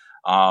bit.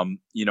 And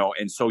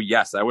so,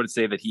 yes, I would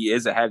say that he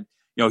is ahead.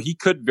 He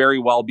could very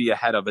well be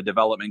ahead of a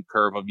development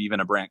curve of even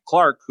a Brandt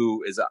Clarke,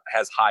 who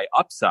has high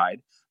upside,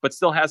 but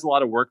still has a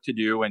lot of work to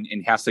do and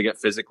has to get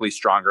physically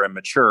stronger and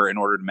mature in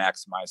order to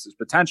maximize his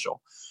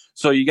potential.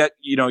 So you get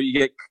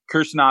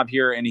Kirsanov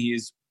here, and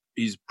he's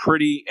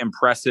pretty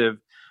impressive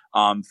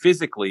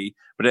physically.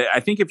 But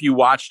I think if you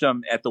watched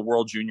him at the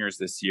World Juniors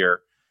this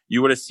year,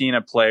 you would have seen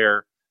a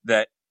player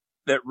that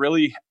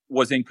really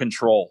was in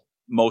control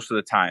most of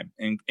the time,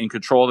 in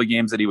control of the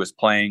games that he was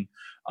playing.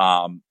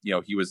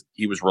 He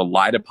was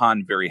relied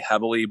upon very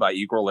heavily by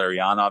Igor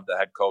Larionov, the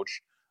head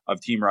coach of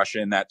Team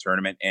Russia in that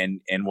tournament, and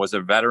was a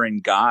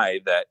veteran guy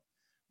that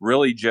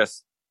really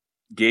just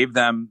gave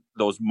them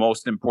those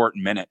most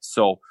important minutes.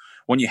 So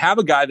when you have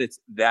a guy that's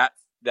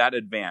that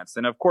advanced,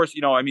 and of course,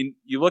 you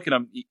look at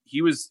him,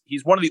 he's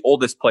one of the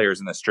oldest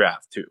players in this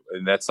draft too.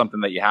 And that's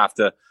something that you have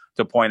to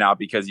point out,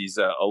 because he's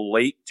a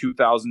late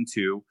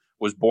 2002,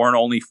 was born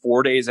only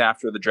 4 days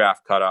after the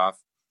draft cutoff.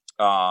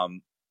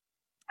 And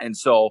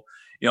so,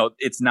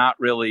 it's not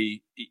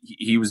really,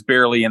 he was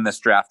barely in this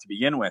draft to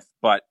begin with,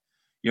 but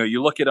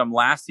you look at him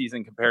last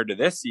season compared to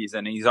this season,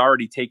 and he's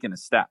already taken a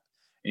step,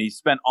 and he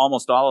spent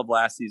almost all of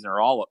last season, or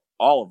all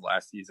of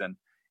last season,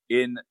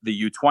 in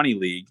the U20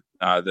 league,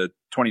 the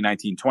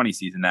 2019-20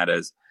 season, that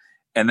is.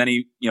 And then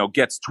he,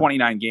 gets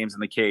 29 games in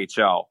the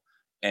KHL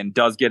and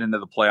does get into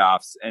the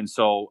playoffs. And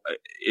so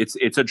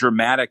it's a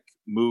dramatic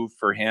move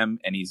for him.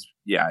 And he's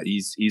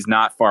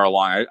not far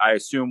along. I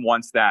assume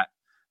once that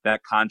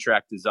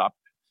contract is up,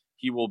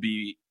 he will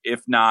be,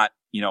 if not,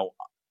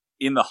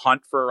 in the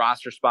hunt for a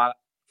roster spot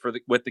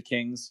with the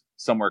Kings,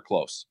 somewhere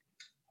close.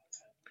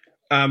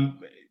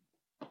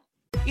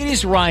 It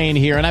is Ryan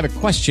here, and I have a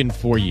question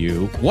for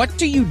you. What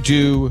do you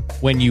do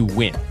when you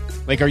win?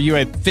 Like, are you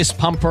a fist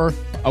pumper,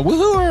 a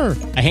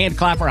woohooer, a hand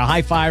clapper, a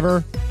high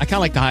fiver? I kind of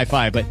like the high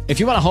five, but if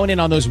you want to hone in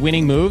on those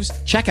winning moves,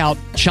 check out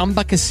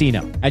Chumba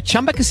Casino. At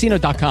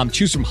ChumbaCasino.com,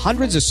 choose from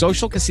hundreds of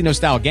social casino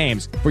style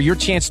games for your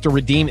chance to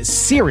redeem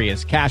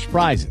serious cash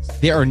prizes.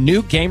 There are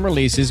new game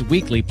releases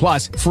weekly,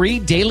 plus free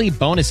daily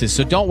bonuses.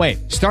 So don't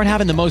wait. Start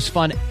having the most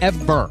fun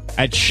ever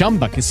at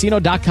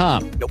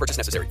ChumbaCasino.com. No purchase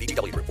necessary.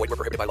 VGW Group. Void where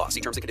prohibited by law.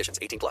 See terms and conditions.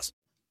 18+.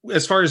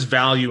 As far as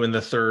value in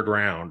the third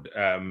round,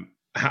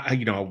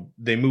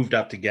 they moved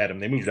up to get him.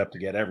 They moved up to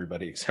get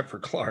everybody except for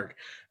Clarke.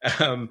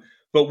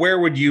 But where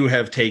would you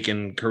have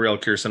taken Kirill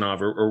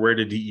Kirsanov, or where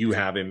did you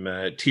have him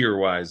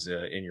tier-wise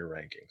in your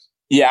rankings?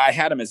 Yeah, I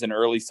had him as an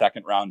early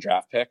second-round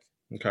draft pick.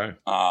 Okay.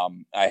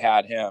 I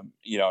had him,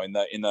 in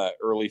the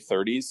early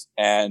 30s,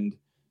 and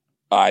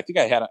I think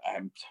I had.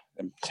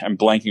 I'm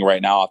blanking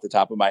right now off the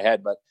top of my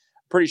head, but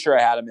pretty sure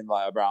I had him in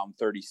around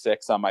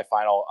 36 on my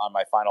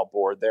final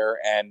board there.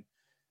 And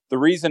the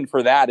reason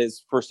for that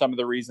is for some of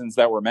the reasons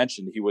that were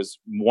mentioned. He was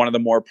one of the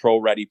more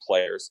pro-ready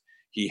players.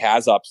 He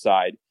has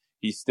upside.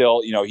 He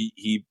still,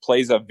 he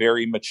plays a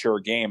very mature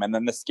game. And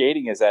then the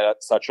skating is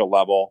at such a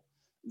level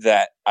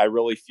that I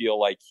really feel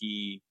like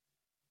he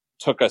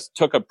took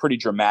a pretty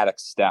dramatic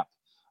step,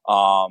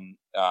 and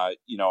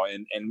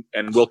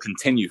will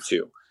continue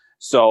to.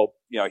 So,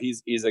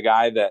 he's a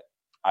guy that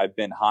I've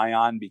been high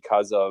on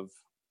because of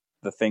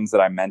the things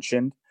that I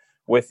mentioned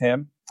with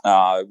him,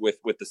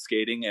 with the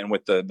skating and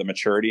with the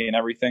maturity and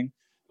everything.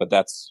 But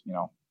that's,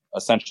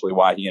 essentially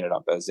why he ended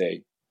up as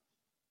a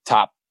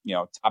top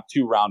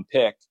 2 round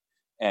pick.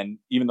 And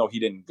even though he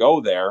didn't go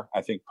there,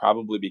 I think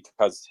probably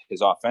because his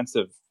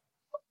offensive,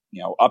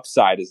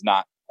 upside is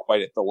not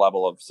quite at the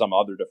level of some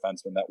other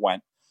defensemen that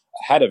went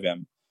ahead of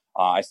him.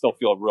 I still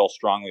feel real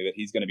strongly that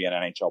he's going to be an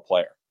NHL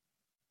player.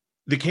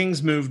 The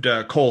Kings moved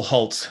Cole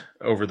Hults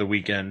over the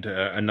weekend,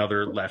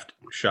 another left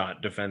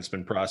shot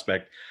defenseman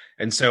prospect.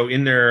 And so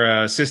in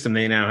their system,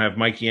 they now have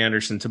Mikey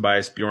Anderson,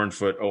 Tobias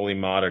Bjornfoot, Oli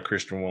Mata,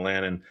 Christian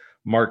Wolanin,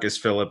 Marcus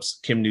Phillips,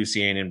 Kim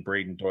Nusianen,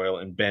 Braden Doyle,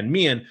 and Ben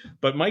Meehan.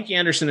 But Mikey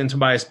Anderson and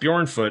Tobias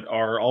Bjornfoot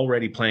are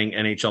already playing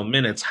NHL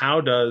minutes.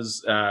 How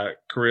does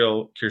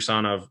Kirill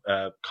Kirsanov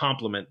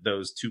complement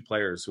those two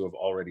players who have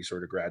already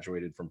sort of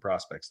graduated from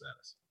prospect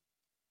status?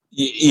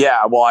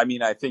 Yeah, well, I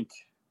mean, I think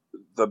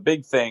the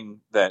big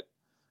thing that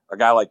a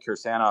guy like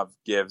Kirsanov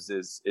gives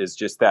is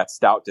just that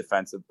stout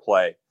defensive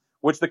play,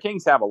 which the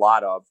Kings have a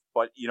lot of.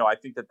 But, I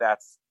think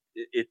that's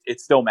it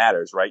still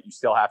matters, right? You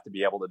still have to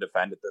be able to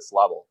defend at this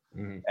level.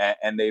 Mm-hmm.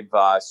 And they've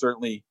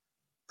certainly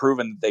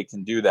proven that they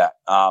can do that.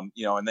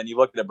 And then you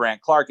look at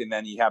Brandt Clarke, and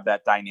then you have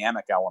that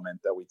dynamic element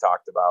that we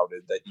talked about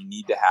that you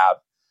need to have,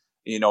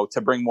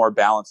 to bring more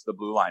balance to the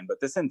blue line. But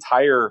this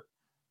entire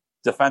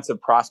defensive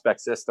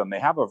prospect system, they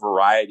have a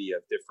variety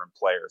of different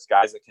players,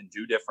 guys that can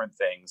do different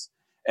things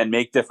and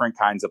make different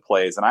kinds of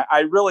plays. And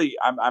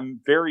I'm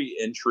very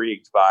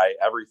intrigued by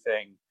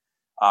everything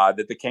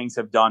that the Kings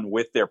have done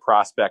with their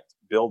prospect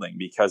building,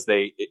 because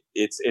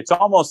it's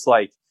almost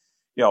like,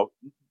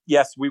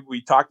 yes,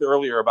 we talked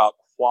earlier about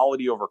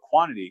quality over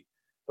quantity,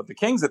 but the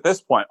Kings at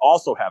this point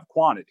also have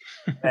quantity.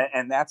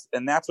 and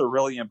that's a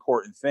really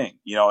important thing,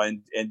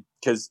 and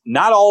because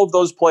not all of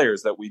those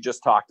players that we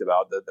just talked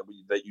about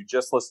that you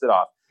just listed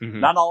off, mm-hmm.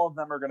 not all of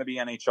them are going to be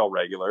NHL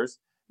regulars.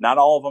 Not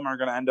all of them are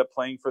going to end up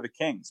playing for the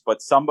Kings,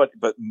 but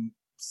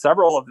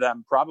several of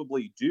them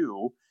probably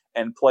do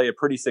and play a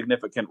pretty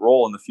significant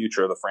role in the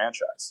future of the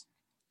franchise.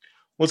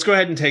 Let's go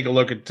ahead and take a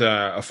look at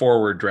a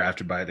forward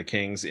drafted by the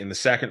Kings in the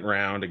second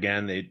round.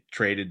 Again, they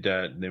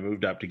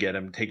moved up to get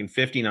him, taking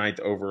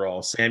 59th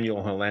overall,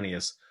 Samuel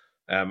Helenius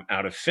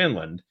out of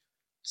Finland,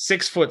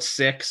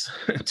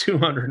 6'6",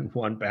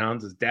 201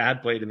 pounds. His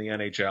dad played in the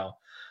NHL.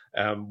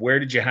 Where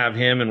did you have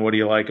him, and what do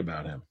you like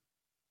about him?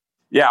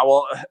 Yeah,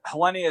 well,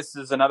 Helenius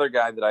is another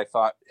guy that I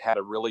thought had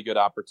a really good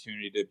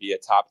opportunity to be a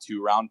top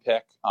 2 round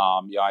pick.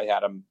 I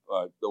had him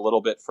a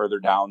little bit further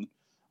down,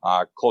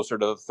 closer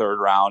to the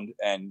third round.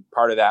 And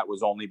part of that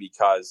was only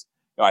because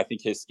I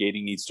think his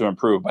skating needs to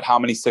improve. But how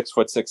many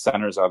 6'6"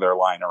 centers are there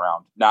lying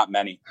around? Not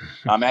many.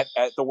 I'm at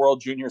the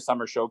World Junior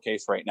Summer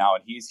Showcase right now,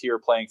 and he's here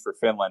playing for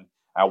Finland.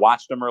 I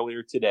watched him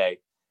earlier today,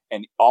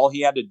 and all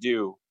he had to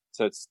do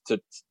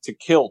to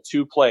kill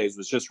 2 plays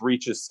was just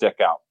reach his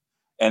stick out.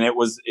 And it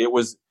was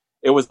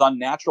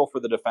unnatural for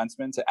the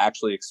defenseman to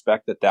actually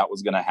expect that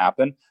was going to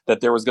happen,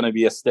 that there was going to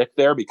be a stick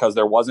there, because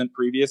there wasn't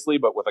previously.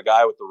 But with a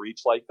guy with the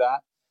reach like that,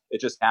 it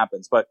just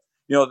happens. But,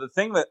 the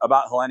thing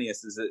about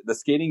Helenius is that the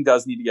skating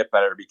does need to get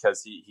better,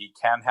 because he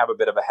can have a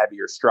bit of a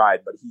heavier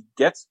stride, but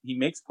he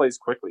makes plays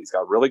quickly. He's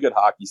got really good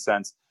hockey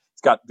sense.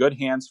 He's got good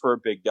hands for a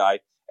big guy,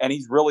 and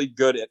he's really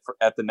good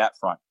at the net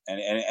front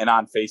and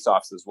on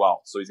faceoffs as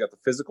well. So he's got the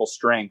physical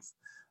strength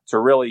to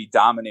really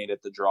dominate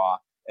at the draw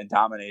and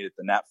dominated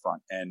the net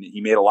front. And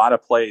he made a lot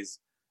of plays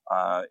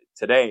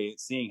today,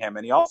 seeing him.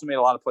 And he also made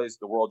a lot of plays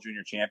at the World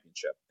Junior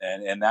Championship.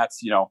 And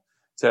that's,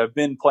 to have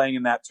been playing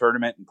in that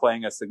tournament and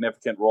playing a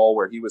significant role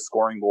where he was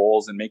scoring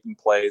goals and making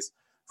plays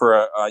for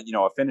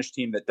a Finnish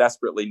team that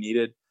desperately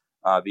needed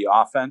the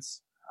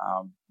offense.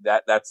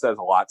 That says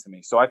a lot to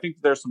me. So I think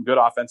there's some good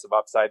offensive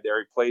upside there.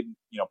 He played,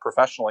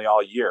 professionally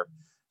all year.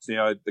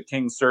 So, the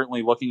Kings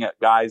certainly looking at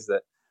guys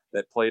that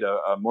played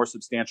a more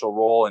substantial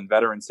role in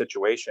veteran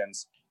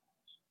situations.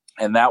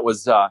 And that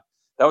was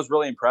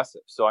really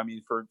impressive. So, I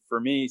mean, for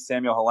me,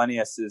 Samuel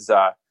Helenius is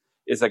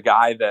a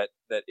guy that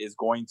is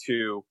going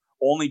to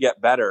only get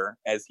better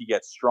as he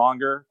gets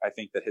stronger. I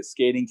think that his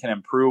skating can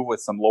improve with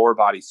some lower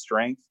body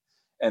strength.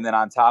 And then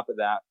on top of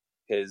that,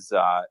 his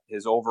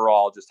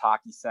overall just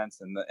hockey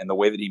sense and the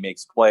way that he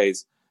makes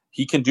plays,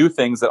 he can do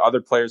things that other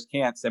players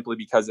can't simply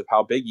because of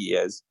how big he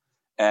is.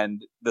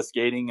 And the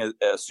skating,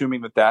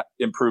 assuming that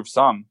improves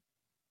some,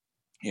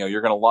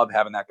 you're going to love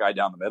having that guy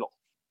down the middle.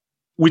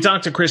 We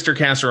talked to Krister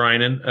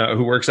Kasarainen,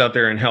 who works out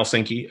there in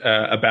Helsinki,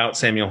 about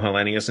Samuel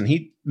Helenius, and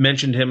he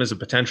mentioned him as a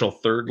potential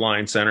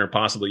third-line center,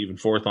 possibly even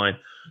fourth-line,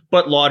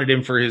 but lauded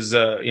him for his,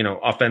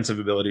 offensive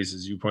abilities,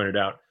 as you pointed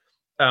out.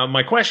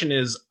 My question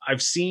is,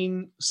 I've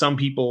seen some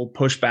people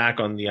push back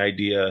on the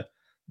idea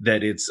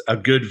that it's a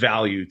good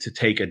value to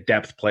take a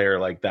depth player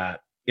like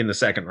that in the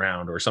second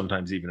round, or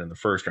sometimes even in the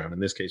first round. In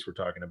this case, we're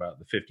talking about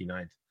the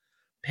 59th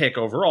pick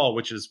overall,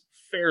 which is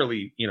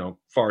fairly,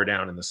 far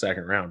down in the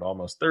second round,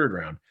 almost third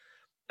round.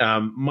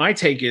 My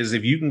take is,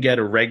 if you can get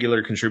a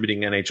regular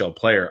contributing NHL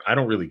player, I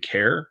don't really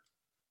care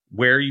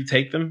where you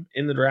take them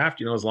in the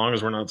draft, as long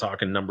as we're not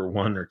talking number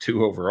 1 or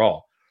 2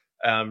 overall.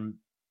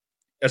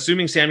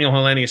 Assuming Samuel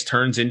Helenius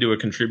turns into a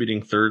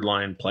contributing third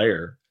line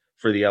player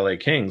for the LA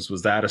Kings,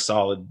 was that a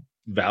solid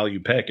value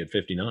pick at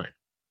 59?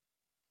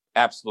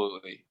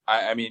 Absolutely.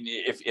 I mean,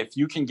 if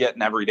you can get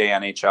an everyday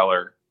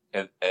NHLer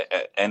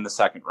in the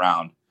second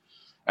round,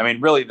 I mean,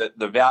 really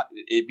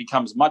it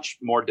becomes much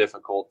more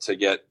difficult to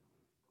get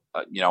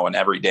an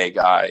everyday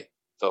guy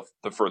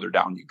the further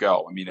down you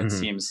go. I mean, it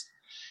seems,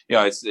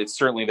 it's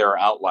certainly there are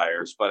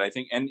outliers, but I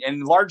think, and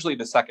largely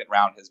the second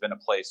round has been a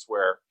place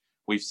where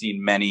we've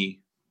seen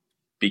many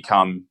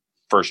become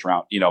first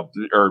round,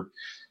 or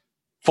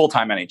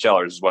full-time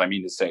NHLers is what I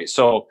mean to say.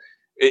 So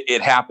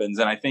it happens.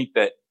 And I think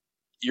that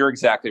you're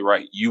exactly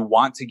right. You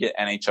want to get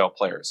NHL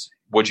players.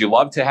 Would you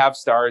love to have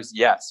stars?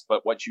 Yes.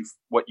 But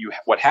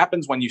what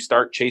happens when you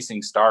start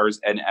chasing stars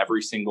in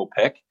every single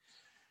pick,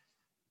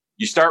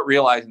 you start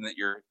realizing that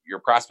your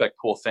prospect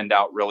pool thinned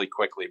out really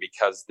quickly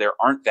because there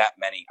aren't that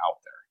many out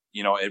there.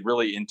 It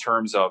really, in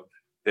terms of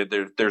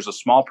there's a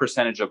small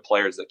percentage of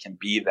players that can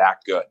be that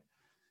good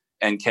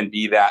and can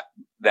be that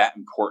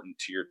important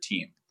to your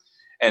team.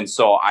 And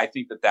so I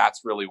think that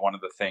that's really one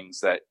of the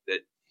things that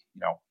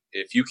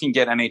if you can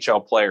get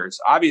NHL players,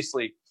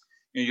 obviously,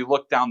 you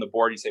look down the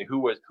board, you say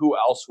who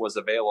else was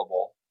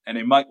available, and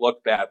it might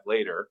look bad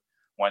later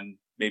when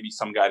maybe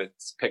some guy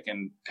that's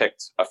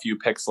picked a few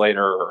picks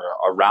later or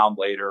a round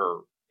later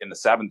or in the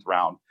 7th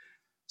round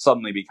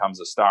suddenly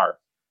becomes a star.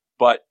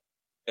 But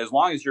as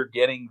long as you're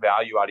getting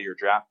value out of your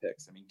draft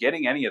picks,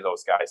 getting any of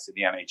those guys to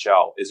the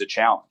NHL is a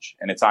challenge,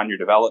 and it's on your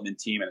development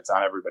team and it's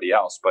on everybody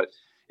else. But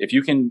if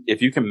you can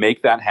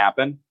make that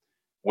happen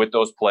with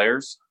those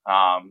players,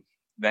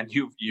 then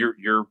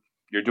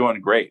you're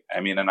doing great.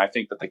 And I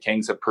think that the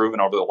Kings have proven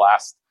over the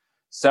last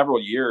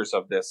several years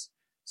of this,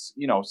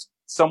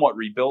 somewhat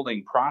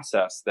rebuilding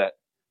process that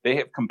they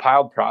have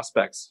compiled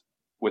prospects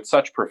with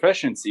such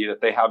proficiency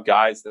that they have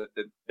guys that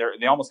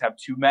they almost have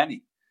too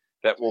many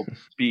that will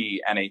be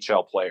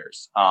NHL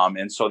players.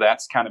 And so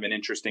that's kind of an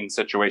interesting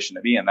situation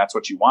to be in. That's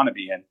what you want to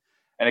be in.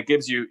 And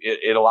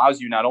it allows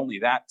you not only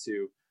that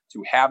to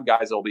have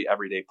guys that will be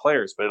everyday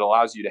players, but it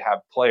allows you to have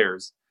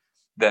players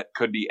that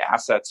could be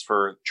assets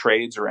for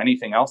trades or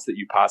anything else that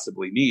you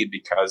possibly need,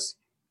 because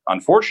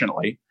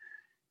unfortunately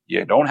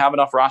you don't have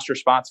enough roster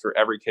spots for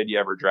every kid you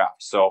ever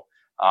draft. So,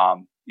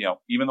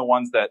 even the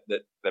ones that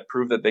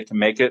prove that they can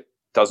make it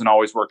doesn't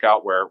always work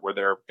out where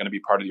they're going to be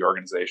part of the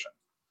organization.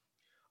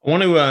 I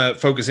want to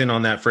focus in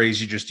on that phrase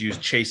you just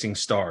used, chasing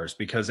stars,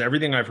 because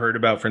everything I've heard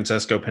about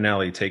Francesco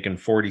Pinelli taken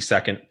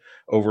 42nd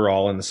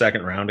overall in the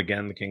 2nd round.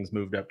 Again, the Kings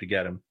moved up to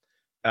get him.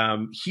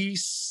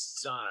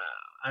 He's,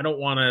 I don't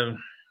want to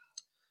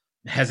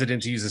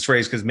hesitant to use this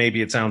phrase because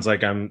maybe it sounds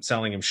like I'm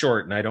selling him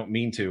short, and I don't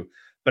mean to,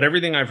 but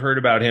everything I've heard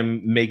about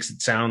him makes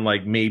it sound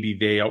like maybe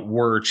they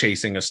were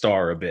chasing a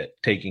star a bit,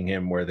 taking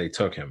him where they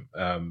took him.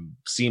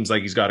 Seems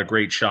like he's got a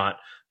great shot,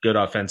 good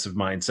offensive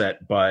mindset,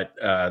 but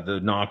the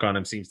knock on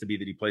him seems to be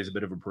that he plays a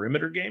bit of a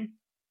perimeter game.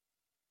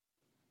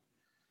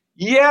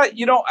 Yeah,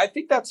 I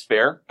think that's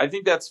fair.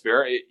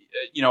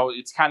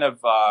 It's kind of,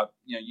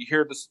 you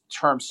hear this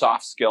term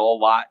soft skill a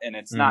lot, and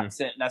it's not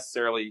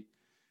necessarily,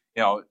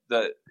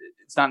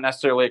 it's not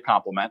necessarily a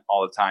compliment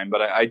all the time,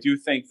 but I do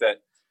think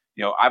that,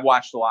 I've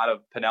watched a lot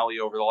of Pinelli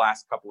over the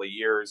last couple of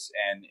years,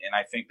 and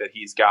I think that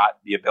he's got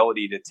the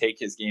ability to take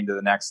his game to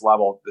the next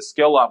level. The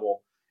skill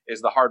level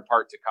is the hard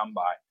part to come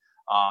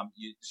by.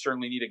 You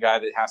certainly need a guy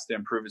that has to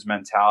improve his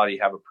mentality,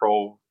 have a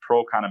pro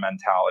kind of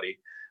mentality,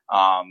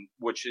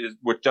 which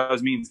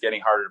does means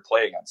getting harder to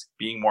play against,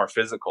 being more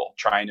physical,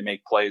 trying to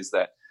make plays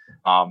that,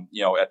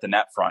 at the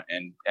net front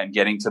and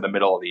getting to the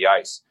middle of the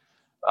ice.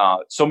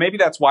 So maybe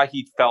that's why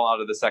he fell out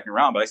of the 2nd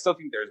round, but I still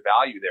think there's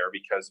value there,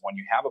 because when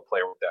you have a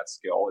player with that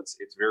skill, it's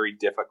very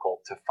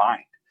difficult to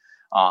find.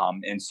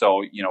 And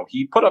so,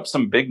 he put up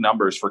some big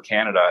numbers for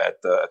Canada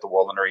at the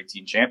World Under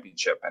 18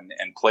 Championship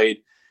and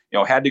played,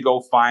 had to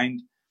go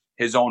find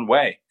his own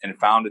way and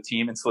found a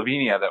team in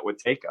Slovenia that would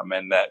take him,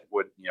 and that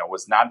would,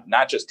 was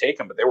not just take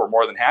him, but they were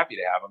more than happy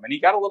to have him. And he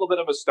got a little bit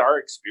of a star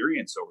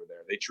experience over there.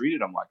 They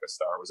treated him like a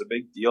star. It was a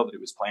big deal that he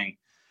was playing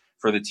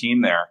for the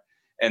team there.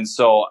 And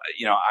so,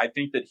 I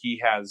think that he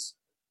has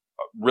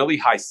a really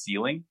high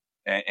ceiling,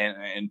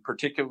 and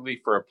particularly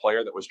for a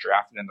player that was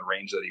drafted in the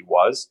range that he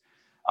was.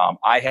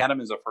 I had him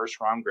as a 1st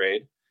round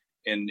grade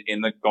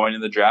going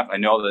in the draft. I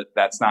know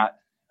that's not.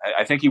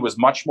 I think he was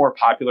much more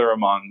popular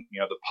among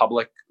the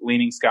public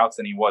leaning scouts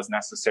than he was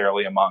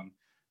necessarily among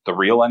the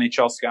real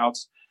NHL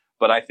scouts.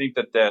 But I think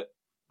that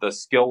the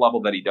skill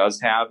level that he does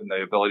have and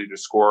the ability to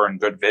score and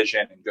good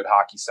vision and good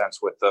hockey sense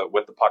with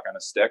the puck on a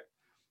stick,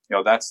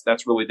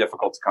 that's really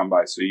difficult to come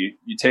by. So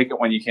you take it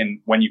when you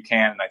can.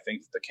 And I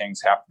think the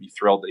Kings have to be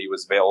thrilled that he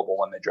was available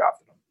when they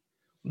drafted him.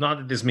 Not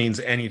that this means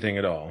anything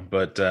at all,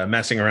 but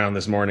messing around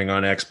this morning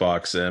on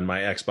Xbox, and my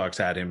Xbox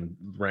had him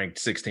ranked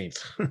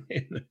 16th.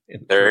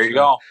 There you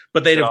go.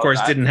 But they, of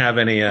course, didn't have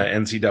any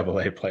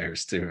NCAA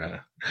players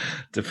to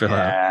fill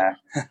out.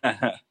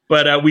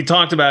 But we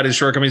talked about his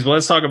shortcomings, but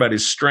let's talk about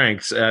his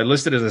strengths.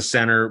 Listed as a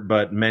center,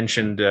 but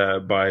mentioned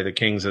by the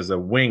Kings as a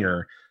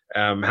winger.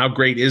 How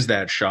great is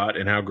that shot,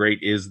 and how great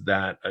is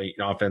that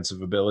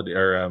offensive ability,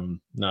 or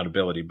not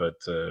ability, but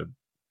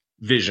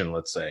vision,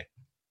 let's say?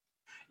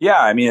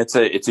 Yeah, it's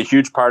a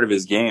huge part of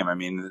his game.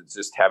 It's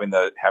just having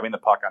the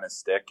puck on his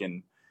stick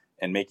and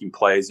making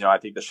plays. I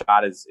think the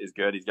shot is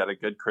good. He's got a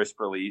good crisp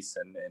release,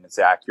 and it's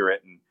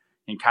accurate, and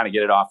he can kind of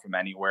get it off from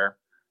anywhere.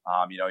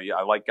 I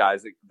like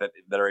guys that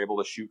are able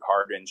to shoot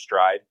hard in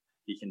stride.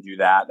 he can do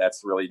that.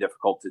 That's really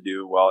difficult to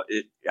do. Well,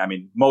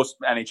 most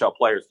NHL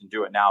players can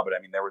do it now, but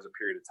there was a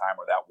period of time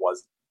where that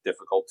was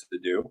difficult to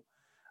do.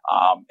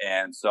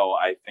 And so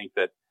I think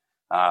that,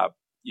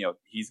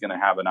 he's going to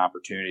have an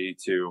opportunity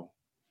to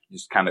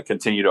just kind of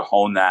continue to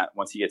hone that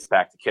once he gets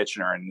back to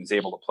Kitchener and is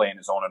able to play in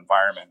his own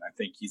environment. I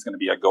think he's going to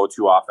be a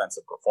go-to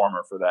offensive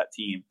performer for that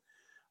team.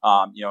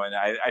 And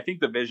I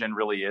think the vision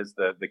really is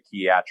the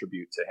key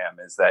attribute to him,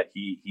 is that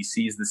he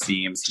sees the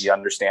seams. He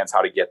understands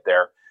how to get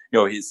there.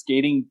 His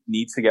skating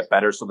needs to get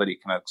better so that he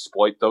can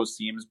exploit those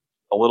seams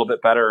a little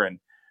bit better.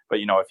 But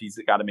if he's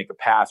got to make a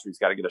pass or he's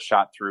got to get a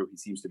shot through, he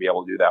seems to be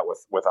able to do that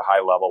with a high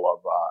level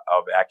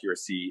of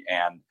accuracy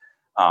and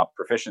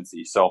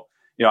proficiency. So,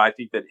 I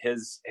think that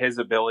his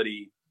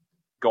ability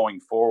going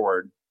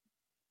forward,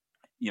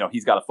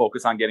 he's got to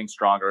focus on getting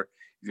stronger.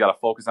 He's got to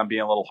focus on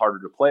being a little harder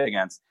to play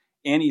against,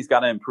 and he's got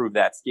to improve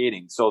that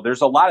skating. So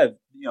there's a lot of,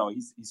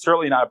 he's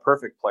certainly not a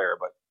perfect player,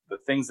 but the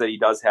things that he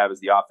does have is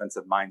the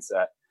offensive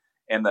mindset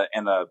and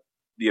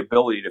the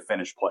ability to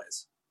finish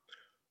plays.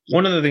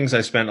 One of the things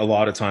I spent a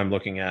lot of time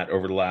looking at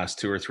over the last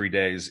 2 or 3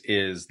 days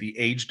is the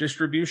age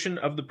distribution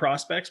of the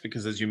prospects,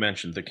 because as you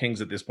mentioned, the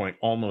Kings at this point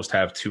almost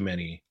have too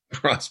many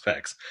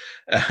prospects.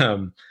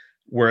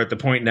 We're at the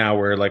point now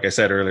where, like I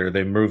said earlier,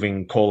 they're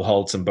moving Cole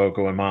Hults and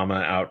Boko and Mama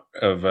out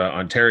of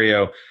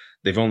Ontario.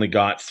 They've only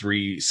got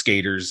 3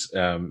 skaters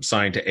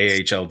signed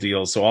to AHL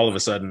deals. So all of a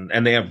sudden,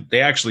 and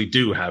they actually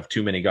do have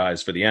too many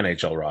guys for the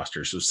NHL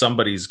roster. So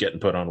somebody's getting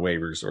put on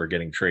waivers or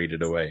getting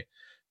traded away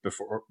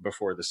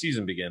before the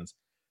season begins.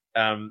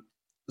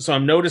 So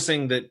I'm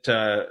noticing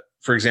that,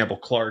 for example,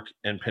 Clarke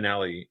and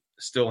Pinelli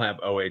still have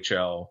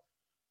OHL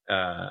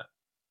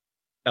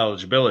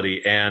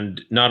eligibility.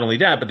 And not only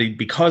that, but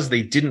because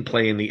they didn't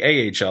play in the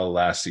AHL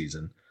last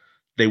season,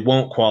 they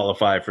won't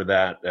qualify for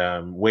that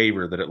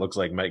waiver that it looks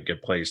like might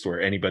get placed,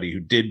 where anybody who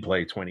did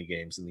play 20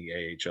 games in the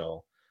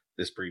AHL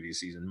this previous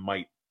season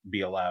might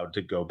be allowed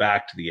to go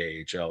back to the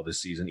AHL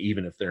this season,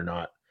 even if they're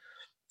not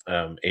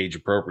age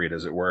appropriate,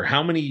 as it were.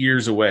 How many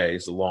years away,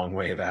 is a long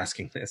way of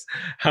asking this,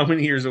 how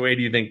many years away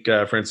do you think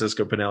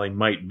Francisco Pinelli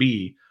might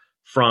be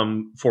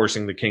from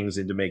forcing the Kings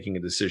into making a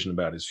decision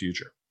about his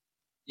future?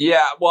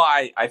 Yeah, well,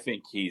 I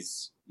think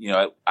he's,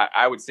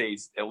 I would say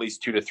he's at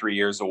least 2 to 3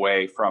 years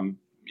away from,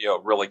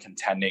 really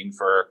contending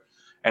for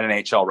an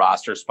NHL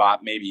roster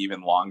spot, maybe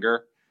even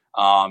longer.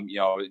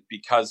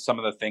 Because some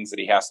of the things that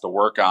he has to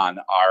work on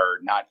are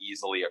not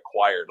easily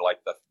acquired, like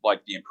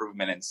the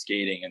improvement in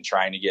skating and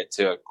trying to get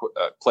to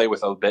play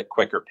with a bit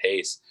quicker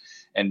pace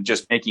and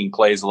just making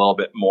plays a little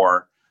bit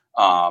more,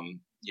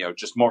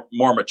 just more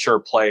mature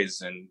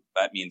plays. And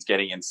that means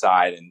getting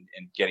inside and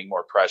getting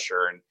more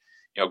pressure and,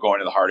 going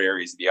to the hard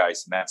areas of the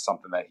ice. And that's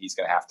something that he's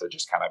going to have to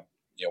just kind of,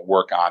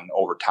 work on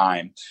over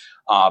time.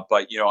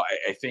 But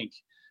I think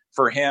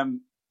for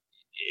him,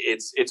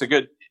 it's a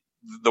good,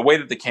 the way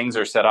that the Kings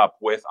are set up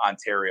with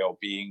Ontario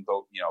being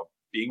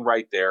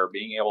right there,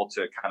 being able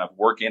to kind of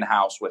work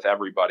in-house with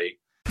everybody.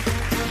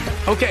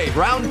 Okay,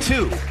 round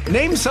 2.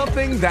 Name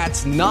something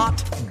that's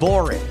not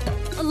boring.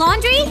 A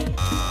laundry?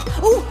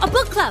 Ooh, a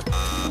book club.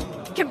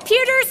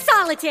 Computer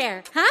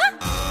solitaire, huh?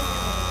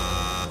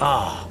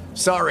 Ah,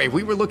 sorry,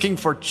 we were looking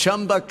for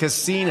Chumba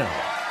Casino.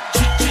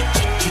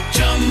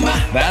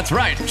 That's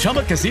right.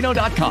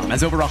 ChumbaCasino.com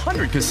has over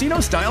 100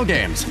 casino-style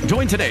games.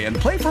 Join today and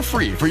play for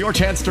free for your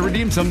chance to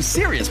redeem some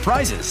serious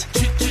prizes.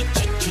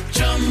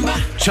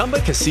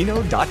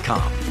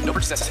 ChumbaCasino.com. No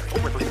purchase necessary.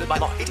 Void where prohibited by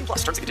law. 18+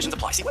 terms and conditions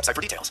apply. See website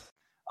for details.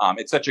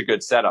 It's such a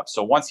good setup.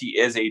 So once he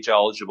is age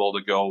eligible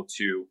to go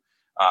to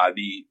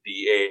the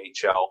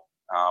AHL,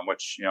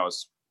 which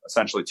is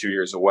essentially 2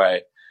 years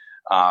away,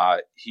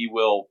 he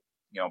will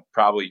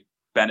probably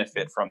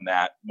benefit from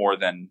that more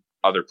than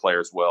other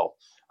players will.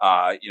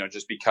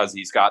 Just because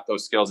he's got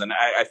those skills. And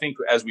I think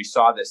as we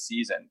saw this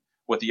season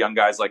with the young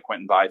guys like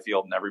Quentin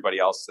Byfield and everybody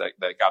else that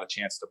got a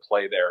chance to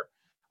play there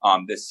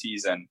this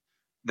season,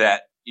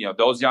 that,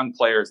 those young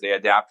players, they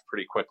adapt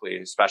pretty quickly,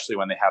 especially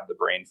when they have the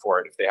brain for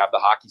it. If they have the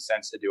hockey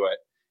sense to do it,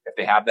 if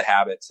they have the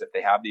habits, if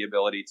they have the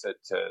ability to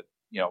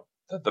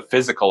the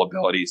physical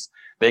abilities,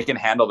 they can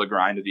handle the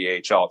grind of the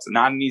AHL. It's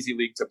not an easy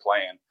league to play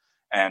in.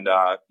 And,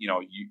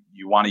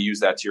 you want to use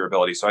that to your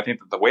ability. So I think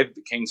that the way that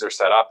the Kings are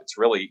set up, it's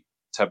really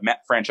to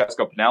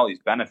Francesco Pinelli's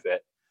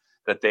benefit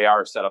that they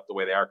are set up the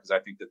way they are, because I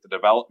think that the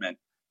development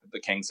that the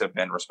Kings have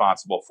been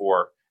responsible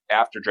for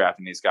after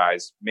drafting these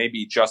guys may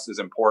be just as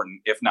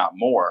important, if not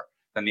more,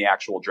 than the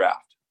actual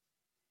draft.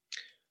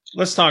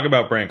 Let's talk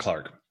about Brandt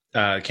Clarke,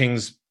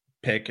 Kings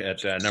pick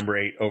at number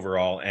 8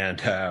 overall.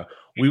 And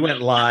we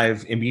went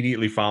live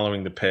immediately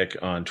following the pick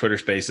on Twitter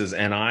Spaces.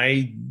 And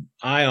I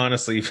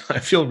honestly, I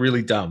feel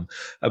really dumb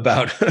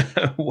about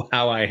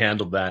how I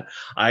handled that.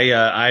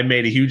 I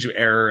made a huge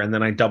error and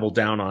then I doubled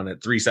down on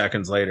it 3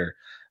 seconds later.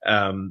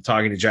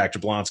 Talking to Jack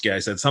Jablonski, I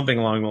said something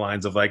along the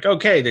lines of like,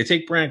 okay, they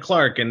take Brandt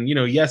Clarke and,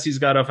 yes, he's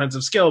got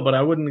offensive skill, but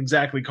I wouldn't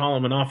exactly call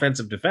him an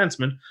offensive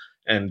defenseman.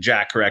 And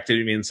Jack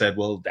corrected me and said,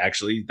 well,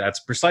 actually, that's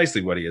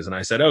precisely what he is. And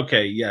I said,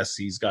 okay, yes,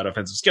 he's got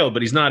offensive skill,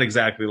 but he's not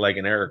exactly like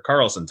an Erik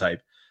Karlsson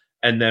type.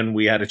 And then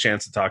we had a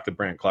chance to talk to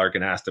Brandt Clarke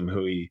and asked him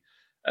who he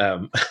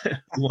one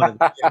of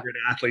the favorite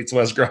athletes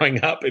was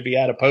growing up, if he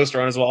had a poster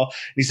on his wall.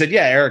 And he said,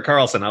 yeah, Erik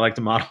Karlsson. I like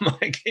to model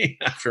my game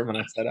after him. And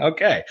I said,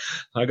 okay,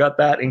 I got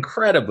that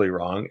incredibly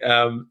wrong.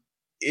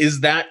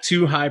 Is that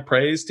too high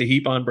praise to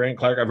heap on Brandt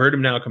Clarke? I've heard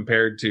him now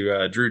compared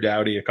to Drew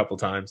Doughty a couple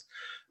times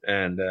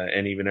and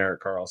even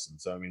Erik Karlsson.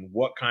 So, I mean,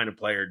 what kind of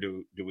player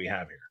do we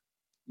have here?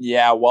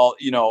 Yeah, well,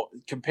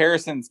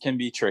 comparisons can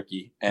be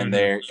tricky, and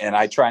and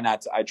I try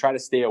to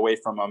stay away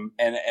from them,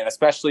 and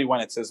especially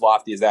when it's as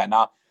lofty as that.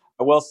 Now,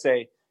 I will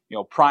say,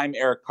 prime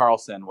Erik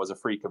Karlsson was a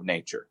freak of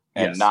nature,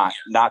 and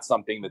not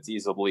something that's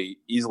easily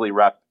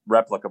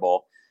replicable.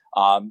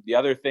 The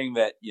other thing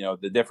that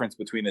the difference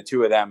between the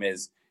two of them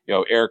is,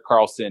 Erik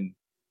Karlsson,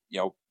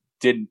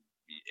 didn't,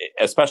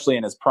 especially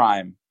in his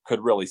prime, could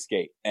really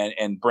skate,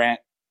 and Brandt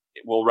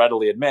will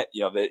readily admit,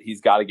 that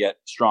he's got to get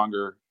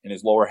stronger in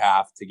his lower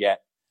half to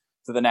get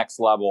to the next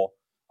level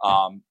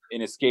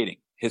in his skating.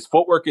 His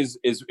footwork is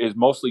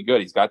mostly good.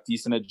 He's got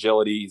decent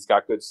agility. He's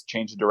got good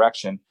change of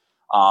direction.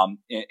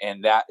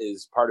 And that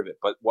is part of it.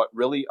 But what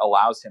really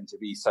allows him to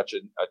be such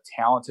a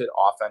talented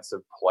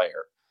offensive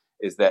player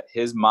is that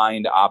his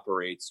mind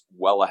operates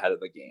well ahead of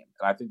the game.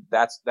 And I think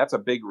that's a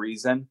big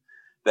reason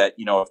that,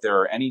 if there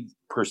are any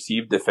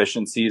perceived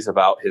deficiencies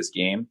about his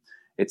game,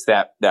 it's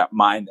that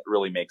mind that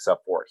really makes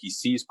up for it. He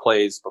sees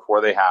plays before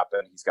they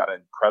happen. He's got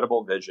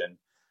incredible vision.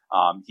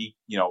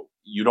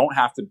 You don't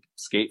have to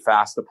skate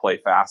fast to play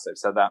fast. I've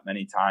said that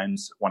many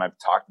times when I've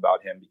talked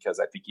about him, because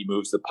I think he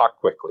moves the puck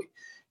quickly.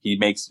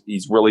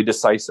 He's really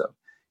decisive.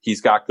 He's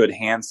got good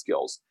hand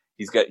skills.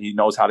 He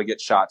knows how to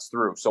get shots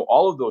through. So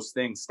all of those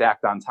things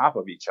stacked on top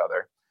of each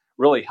other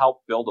really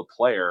help build a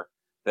player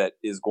that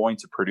is going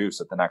to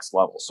produce at the next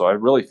level. So I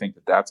really think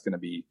that that's going to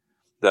be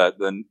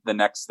the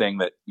next thing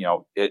that,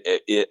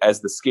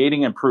 as the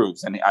skating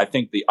improves, and I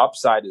think the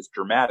upside is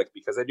dramatic,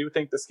 because I do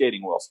think the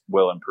skating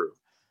will improve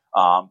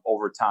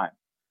over time.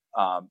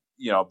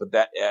 But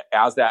that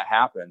as that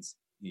happens,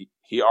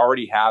 he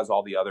already has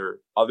all the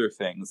other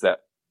things that,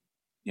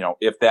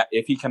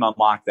 if he can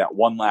unlock that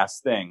one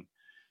last thing,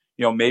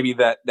 maybe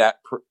that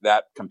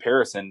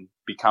comparison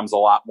becomes a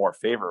lot more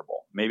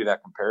favorable. Maybe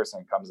that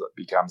comparison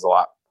becomes a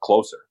lot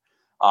closer.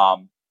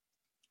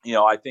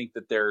 I think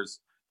that there's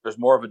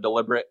more of a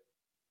deliberate,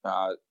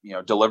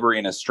 delivery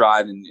in his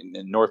stride in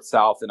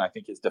north-south. And I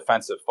think his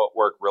defensive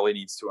footwork really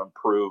needs to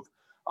improve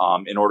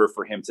in order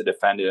for him to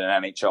defend at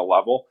an NHL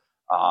level.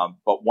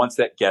 But once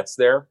that gets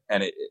there,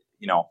 and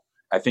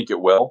I think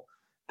it will,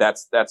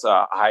 that's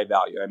a high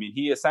value. I mean,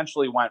 he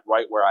essentially went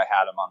right where I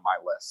had him on my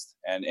list.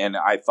 And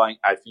I think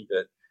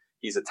that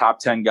he's a top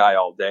 10 guy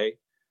all day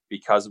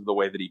because of the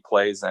way that he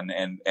plays and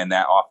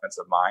that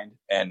offensive mind.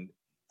 And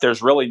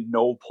there's really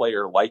no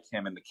player like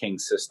him in the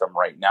Kings system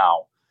right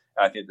now.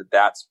 And I think that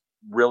that's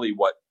really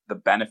what the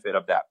benefit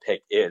of that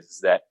pick is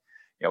that,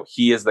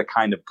 he is the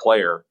kind of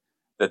player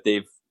that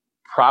they've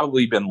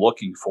probably been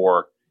looking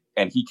for,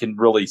 and he can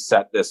really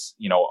set this,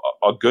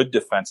 a good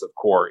defensive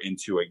core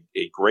into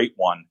a great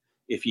one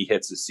if he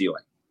hits his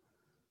ceiling.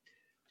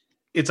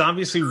 It's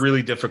obviously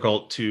really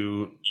difficult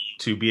to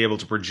be able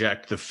to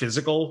project the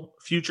physical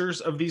futures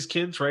of these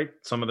kids, right?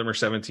 Some of them are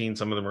 17,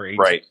 some of them are 18.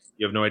 Right.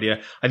 You have no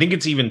idea. I think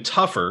it's even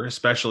tougher,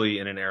 especially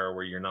in an era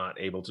where you're not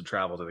able to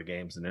travel to the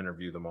games and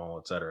interview them all,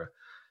 et cetera.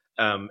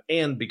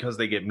 And because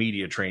they get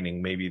media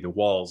training, maybe the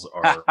walls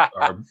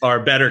are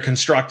better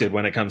constructed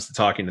when it comes to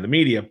talking to the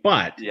media.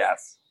 But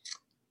yes,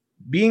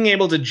 being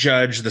able to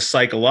judge the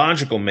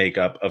psychological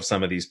makeup of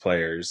some of these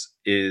players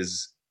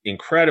is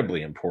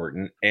incredibly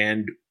important.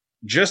 And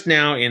just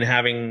now, in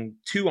having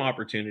two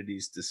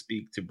opportunities to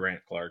speak to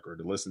Brandt Clarke, or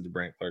to listen to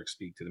Brandt Clarke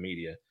speak to the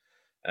media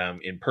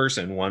in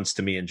person, once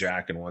to me and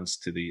Jack and once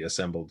to the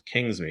assembled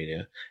Kings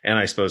media, and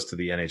I suppose to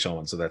the NHL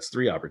one. So that's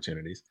three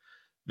opportunities.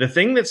 The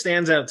thing that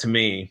stands out to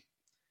me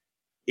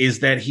is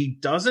that he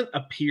doesn't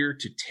appear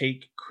to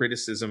take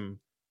criticism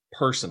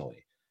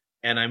personally.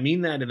 And I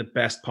mean that in the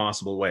best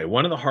possible way.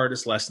 One of the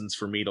hardest lessons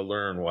for me to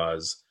learn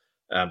was,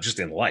 just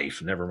in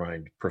life, never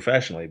mind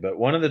professionally, but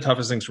one of the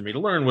toughest things for me to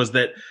learn was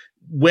that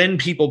when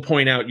people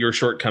point out your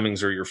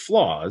shortcomings or your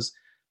flaws,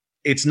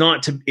 it's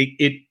not to,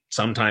 it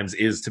sometimes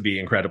is to be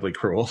incredibly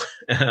cruel,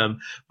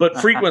 but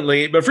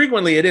frequently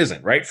it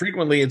isn't, right?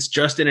 Frequently it's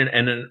just in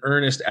an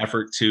earnest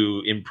effort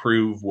to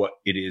improve what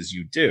it is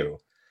you do.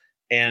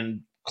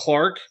 And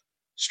Clarke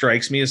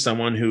strikes me as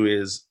someone who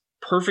is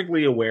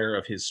perfectly aware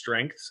of his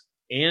strengths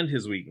and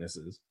his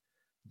weaknesses,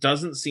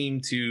 doesn't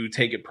seem to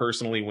take it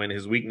personally when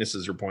his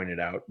weaknesses are pointed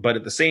out, but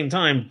at the same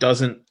time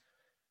doesn't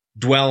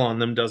dwell on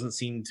them, doesn't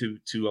seem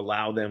to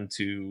allow them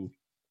to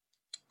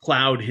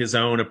cloud his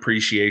own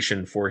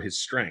appreciation for his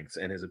strengths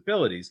and his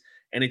abilities.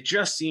 And it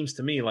just seems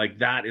to me like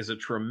that is a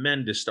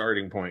tremendous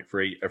starting point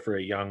for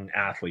a young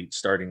athlete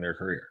starting their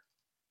career.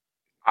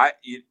 I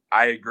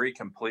agree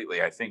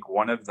completely. I think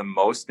one of the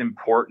most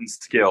important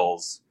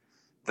skills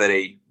that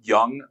a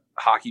young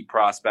hockey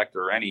prospect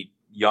or any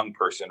young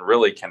person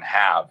really can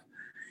have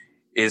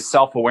is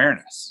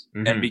self-awareness.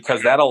 Mm-hmm. And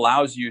because that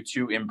allows you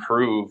to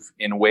improve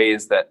in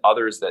ways that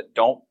others that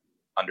don't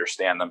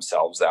understand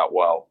themselves that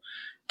well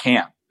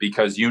can't,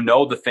 because you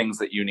know the things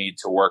that you need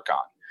to work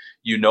on.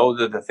 You know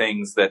the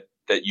things that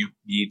you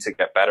need to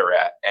get better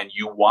at, and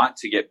you want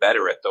to get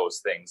better at those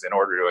things in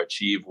order to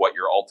achieve what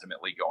you're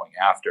ultimately going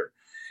after.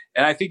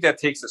 And I think that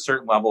takes a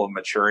certain level of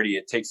maturity.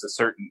 It takes a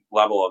certain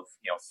level of,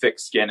 thick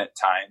skin at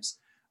times,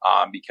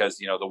 because,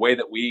 the way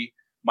that we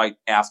might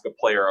ask a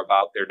player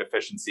about their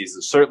deficiencies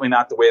is certainly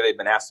not the way they've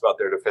been asked about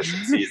their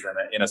deficiencies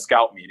in a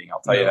scout meeting.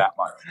 I'll tell you that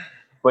much.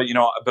 But,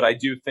 but I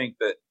do think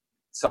that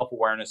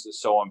self-awareness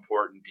is so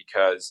important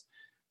because,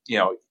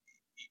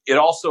 it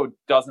also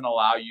doesn't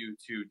allow you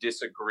to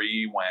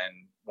disagree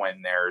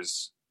when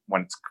it's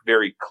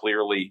very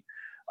clearly,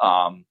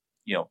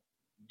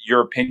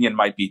 your opinion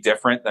might be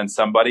different than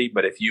somebody,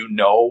 but if you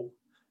know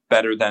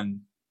better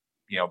than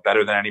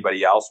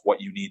anybody else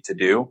what you need to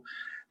do,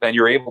 then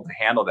you're able to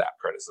handle that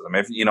criticism.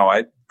 If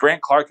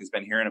Brandt Clarke has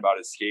been hearing about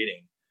his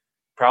skating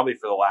probably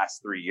for the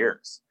last 3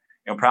 years,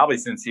 probably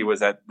since he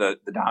was at the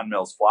Don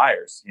Mills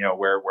Flyers,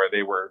 where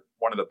they were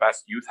one of the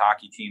best youth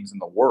hockey teams in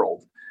the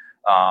world,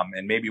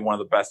 and maybe one of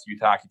the best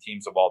youth hockey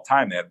teams of all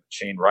time. They had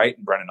Shane Wright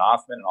and Brendan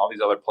Hoffman and all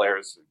these other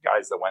players,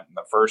 guys that went in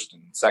the first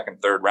and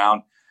second, third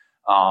round.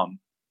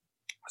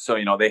 So,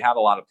 they had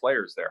a lot of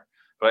players there.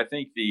 But I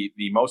think the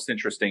most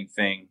interesting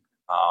thing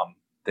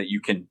that you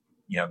can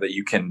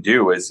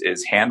do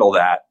is handle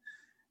that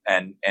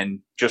and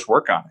just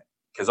work on it,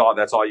 because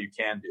that's all you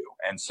can do.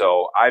 And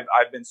so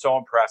I've been so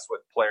impressed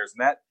with players,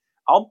 and that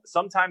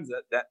sometimes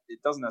that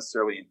it doesn't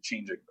necessarily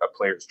change a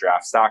player's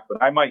draft stock,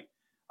 but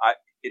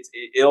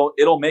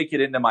it'll make it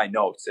into my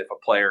notes if a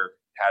player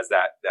has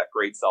that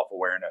great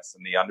self-awareness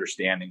and the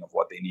understanding of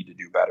what they need to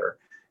do better,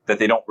 that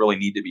they don't really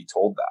need to be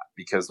told that,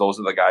 because those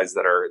are the guys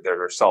that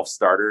are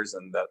self-starters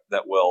and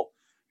that will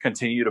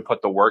continue to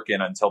put the work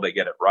in until they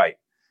get it right.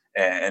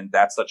 And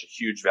that's such a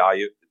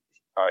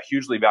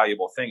hugely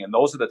valuable thing. And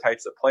those are the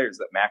types of players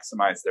that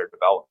maximize their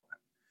development,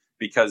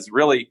 because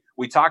really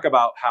we talk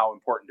about how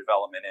important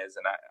development is.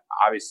 And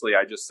obviously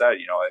I just said,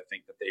 I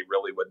think that they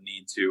really would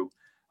need to,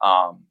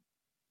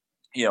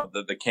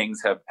 the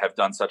Kings have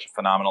done such a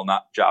phenomenal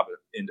job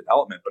in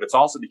development, but it's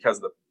also because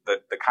of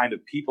the kind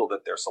of people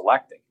that they're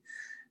selecting,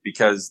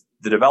 because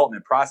the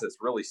development process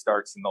really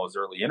starts in those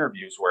early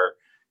interviews where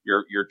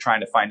you're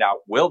trying to find out,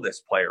 will this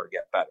player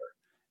get better?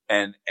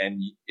 And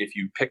if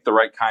you pick the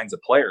right kinds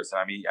of players,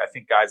 I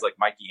think guys like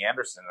Mikey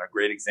Anderson are a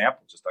great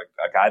example, just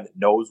a guy that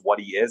knows what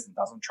he is and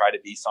doesn't try to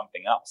be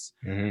something else.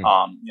 Mm-hmm.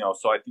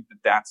 So I think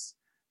that's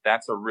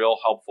a real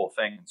helpful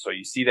thing. And so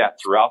you see that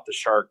throughout the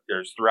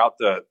throughout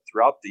the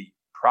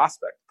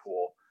prospect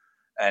pool.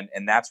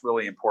 And that's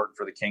really important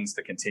for the Kings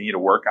to continue to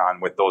work on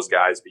with those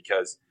guys,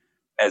 because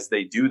as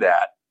they do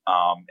that,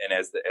 and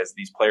as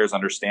these players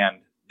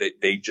understand,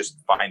 they just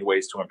find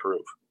ways to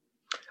improve.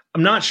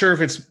 I'm not sure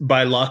if it's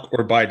by luck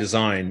or by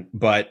design,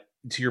 but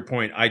to your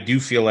point, I do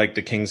feel like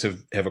the Kings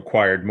have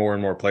acquired more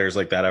and more players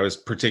like that. I was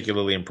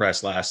particularly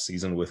impressed last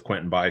season with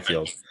Quentin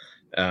Byfield,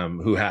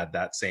 who had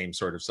that same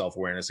sort of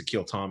self-awareness.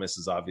 Akil Thomas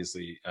is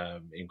obviously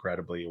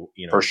incredibly,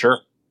 for sure.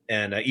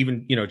 And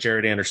even,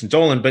 Jared Anderson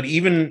Dolan, but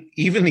even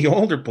the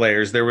older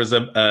players, there was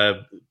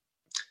a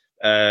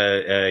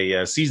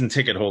season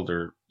ticket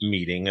holder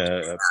meeting,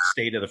 a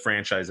state of the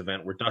franchise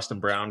event where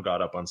Dustin Brown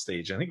got up on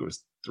stage. I think it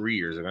was 3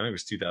 years ago. I think it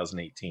was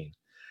 2018.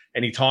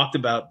 And he talked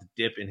about the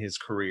dip in his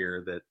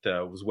career that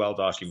was well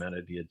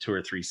documented. He had 2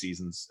 or 3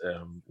 seasons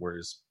where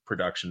his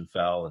production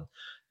fell, and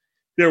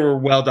there were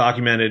well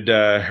documented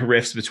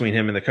rifts between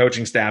him and the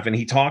coaching staff. And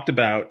he talked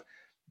about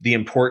the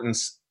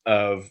importance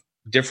of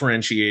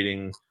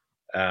differentiating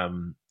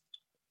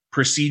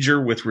procedure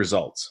with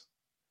results,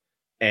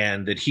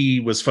 and that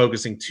he was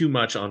focusing too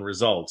much on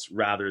results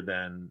rather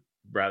than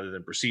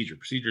procedure.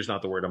 Procedure is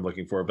not the word I'm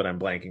looking for, but I'm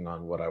blanking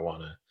on what I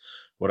want to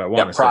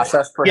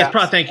process, say. Yes,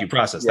 thank you.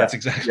 Process. Yeah. That's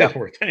exactly the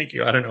word. Thank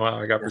you. I don't know how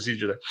I got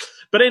procedure there.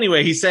 But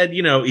anyway, he said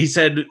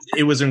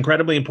it was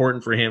incredibly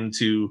important for him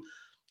to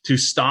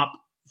stop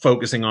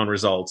focusing on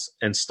results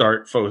and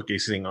start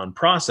focusing on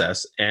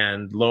process.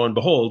 And lo and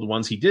behold,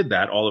 once he did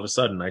that, all of a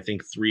sudden, I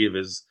think 3 of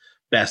his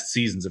best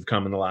seasons have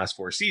come in the last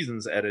 4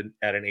 seasons at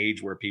an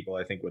age where people,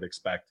 I think, would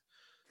expect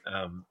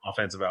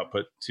offensive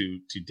output to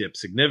dip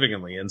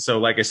significantly. And so,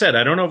 like I said,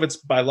 I don't know if it's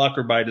by luck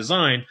or by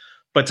design,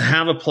 but to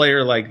have a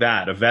player like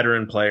that, a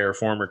veteran player,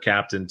 former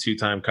captain,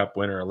 2-time Cup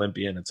winner,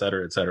 Olympian, et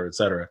cetera,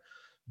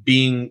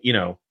 being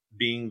the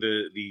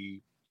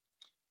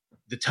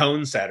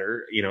tone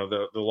setter,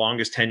 the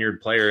longest tenured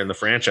player in the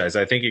franchise,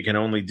 I think it can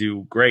only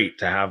do great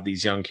to have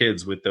these young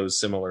kids with those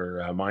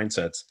similar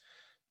mindsets,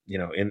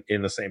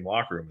 in the same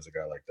locker room as a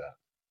guy like that.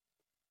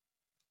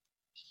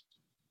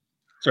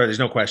 Sorry, there's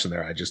no question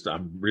there.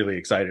 I'm really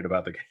excited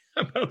about the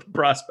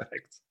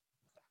prospects.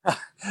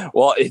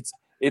 Well, it's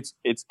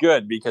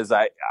good because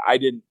I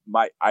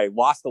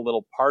lost a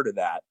little part of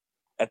that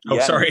at the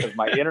end because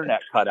my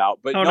internet cut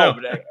out. But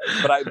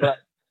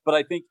but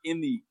I think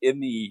in the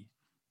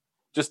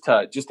just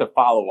to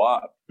follow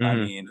up,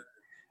 mm-hmm.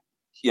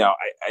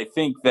 I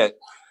think that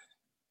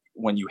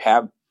when you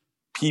have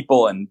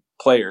people and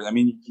players,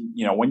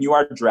 when you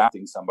are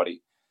drafting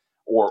somebody,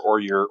 or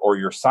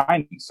you're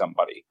signing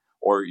somebody,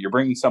 or you're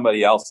bringing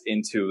somebody else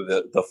into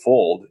the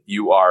fold,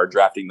 you are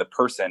drafting the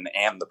person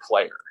and the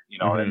player,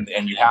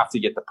 and you have to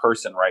get the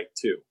person right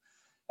too.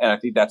 And I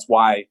think that's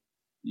why,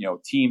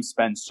 teams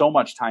spend so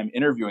much time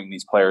interviewing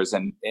these players.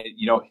 And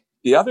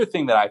the other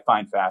thing that I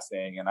find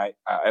fascinating, and I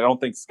don't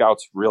think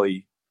scouts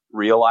really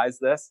realize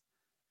this,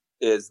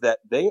 is that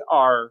they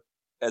are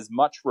as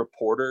much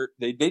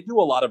they do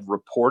a lot of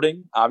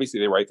reporting. Obviously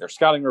they write their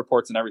scouting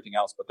reports and everything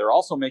else, but they're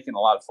also making a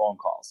lot of phone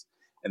calls,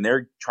 and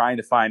they're trying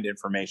to find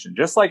information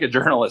just like a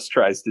journalist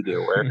tries to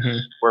do,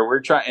 where we're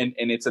trying,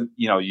 and it's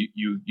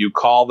you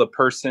call the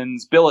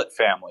person's billet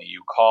family,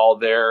 you call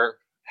their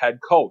head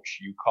coach,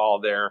 you call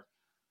their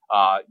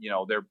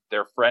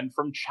their friend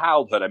from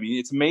childhood. I mean,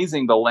 it's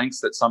amazing the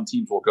lengths that some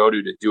teams will go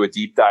to do a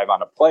deep dive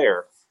on a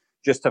player,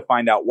 just to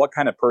find out what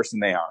kind of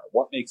person they are,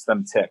 what makes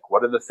them tick,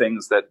 what are the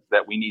things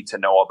that we need to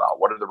know about,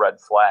 what are the red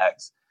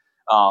flags,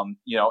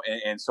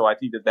 and so I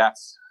think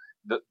that's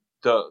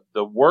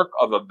the work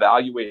of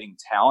evaluating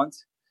talent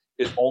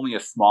is only a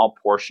small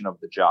portion of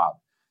the job.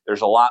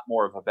 There's a lot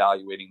more of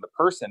evaluating the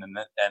person, and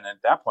at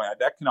that point,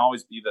 that can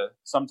always be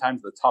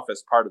sometimes the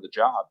toughest part of the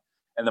job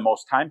and the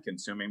most time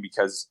consuming,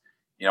 because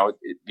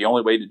the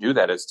only way to do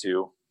that is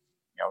to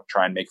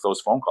try and make those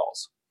phone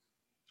calls.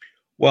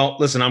 Well,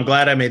 listen, I'm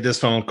glad I made this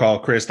phone call,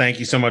 Chris. Thank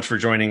you so much for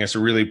joining us. I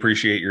really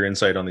appreciate your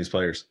insight on these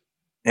players.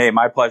 Hey,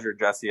 my pleasure,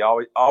 Jesse.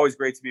 Always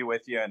great to be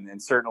with you.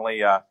 And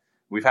certainly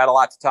we've had a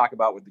lot to talk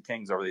about with the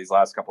Kings over these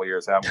last couple of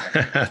years, haven't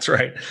we? That's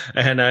right.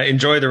 And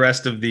enjoy the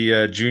rest of the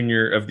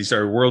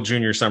World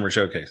Junior Summer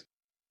Showcase.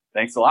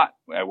 Thanks a lot.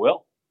 I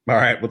will. All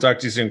right. We'll talk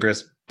to you soon,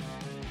 Chris.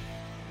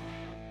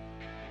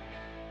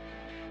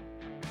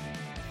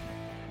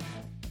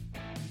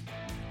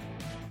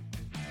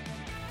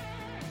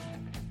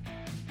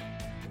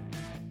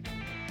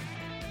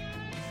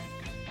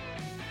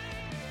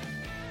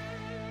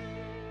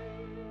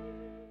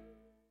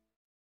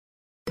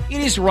 It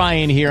is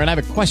Ryan here, and I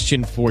have a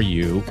question for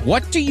you.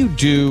 What do you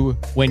do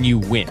when you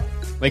win?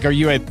 Like, are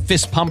you a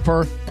fist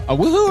pumper, a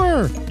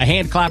woohooer, a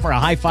hand clapper, a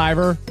high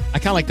fiver? I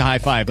kind of like the high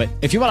five, but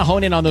if you want to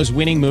hone in on those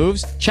winning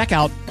moves, check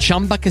out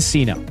Chumba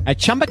Casino. At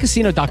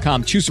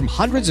ChumbaCasino.com, choose from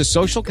hundreds of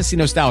social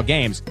casino-style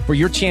games for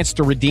your chance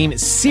to redeem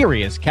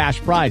serious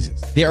cash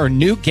prizes. There are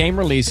new game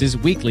releases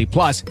weekly,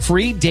 plus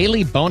free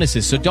daily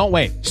bonuses. So don't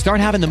wait. Start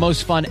having the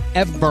most fun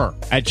ever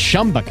at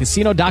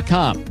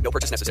ChumbaCasino.com. No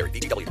purchase necessary.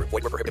 VGW. Void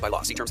where prohibited by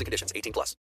law. See terms and conditions. 18+.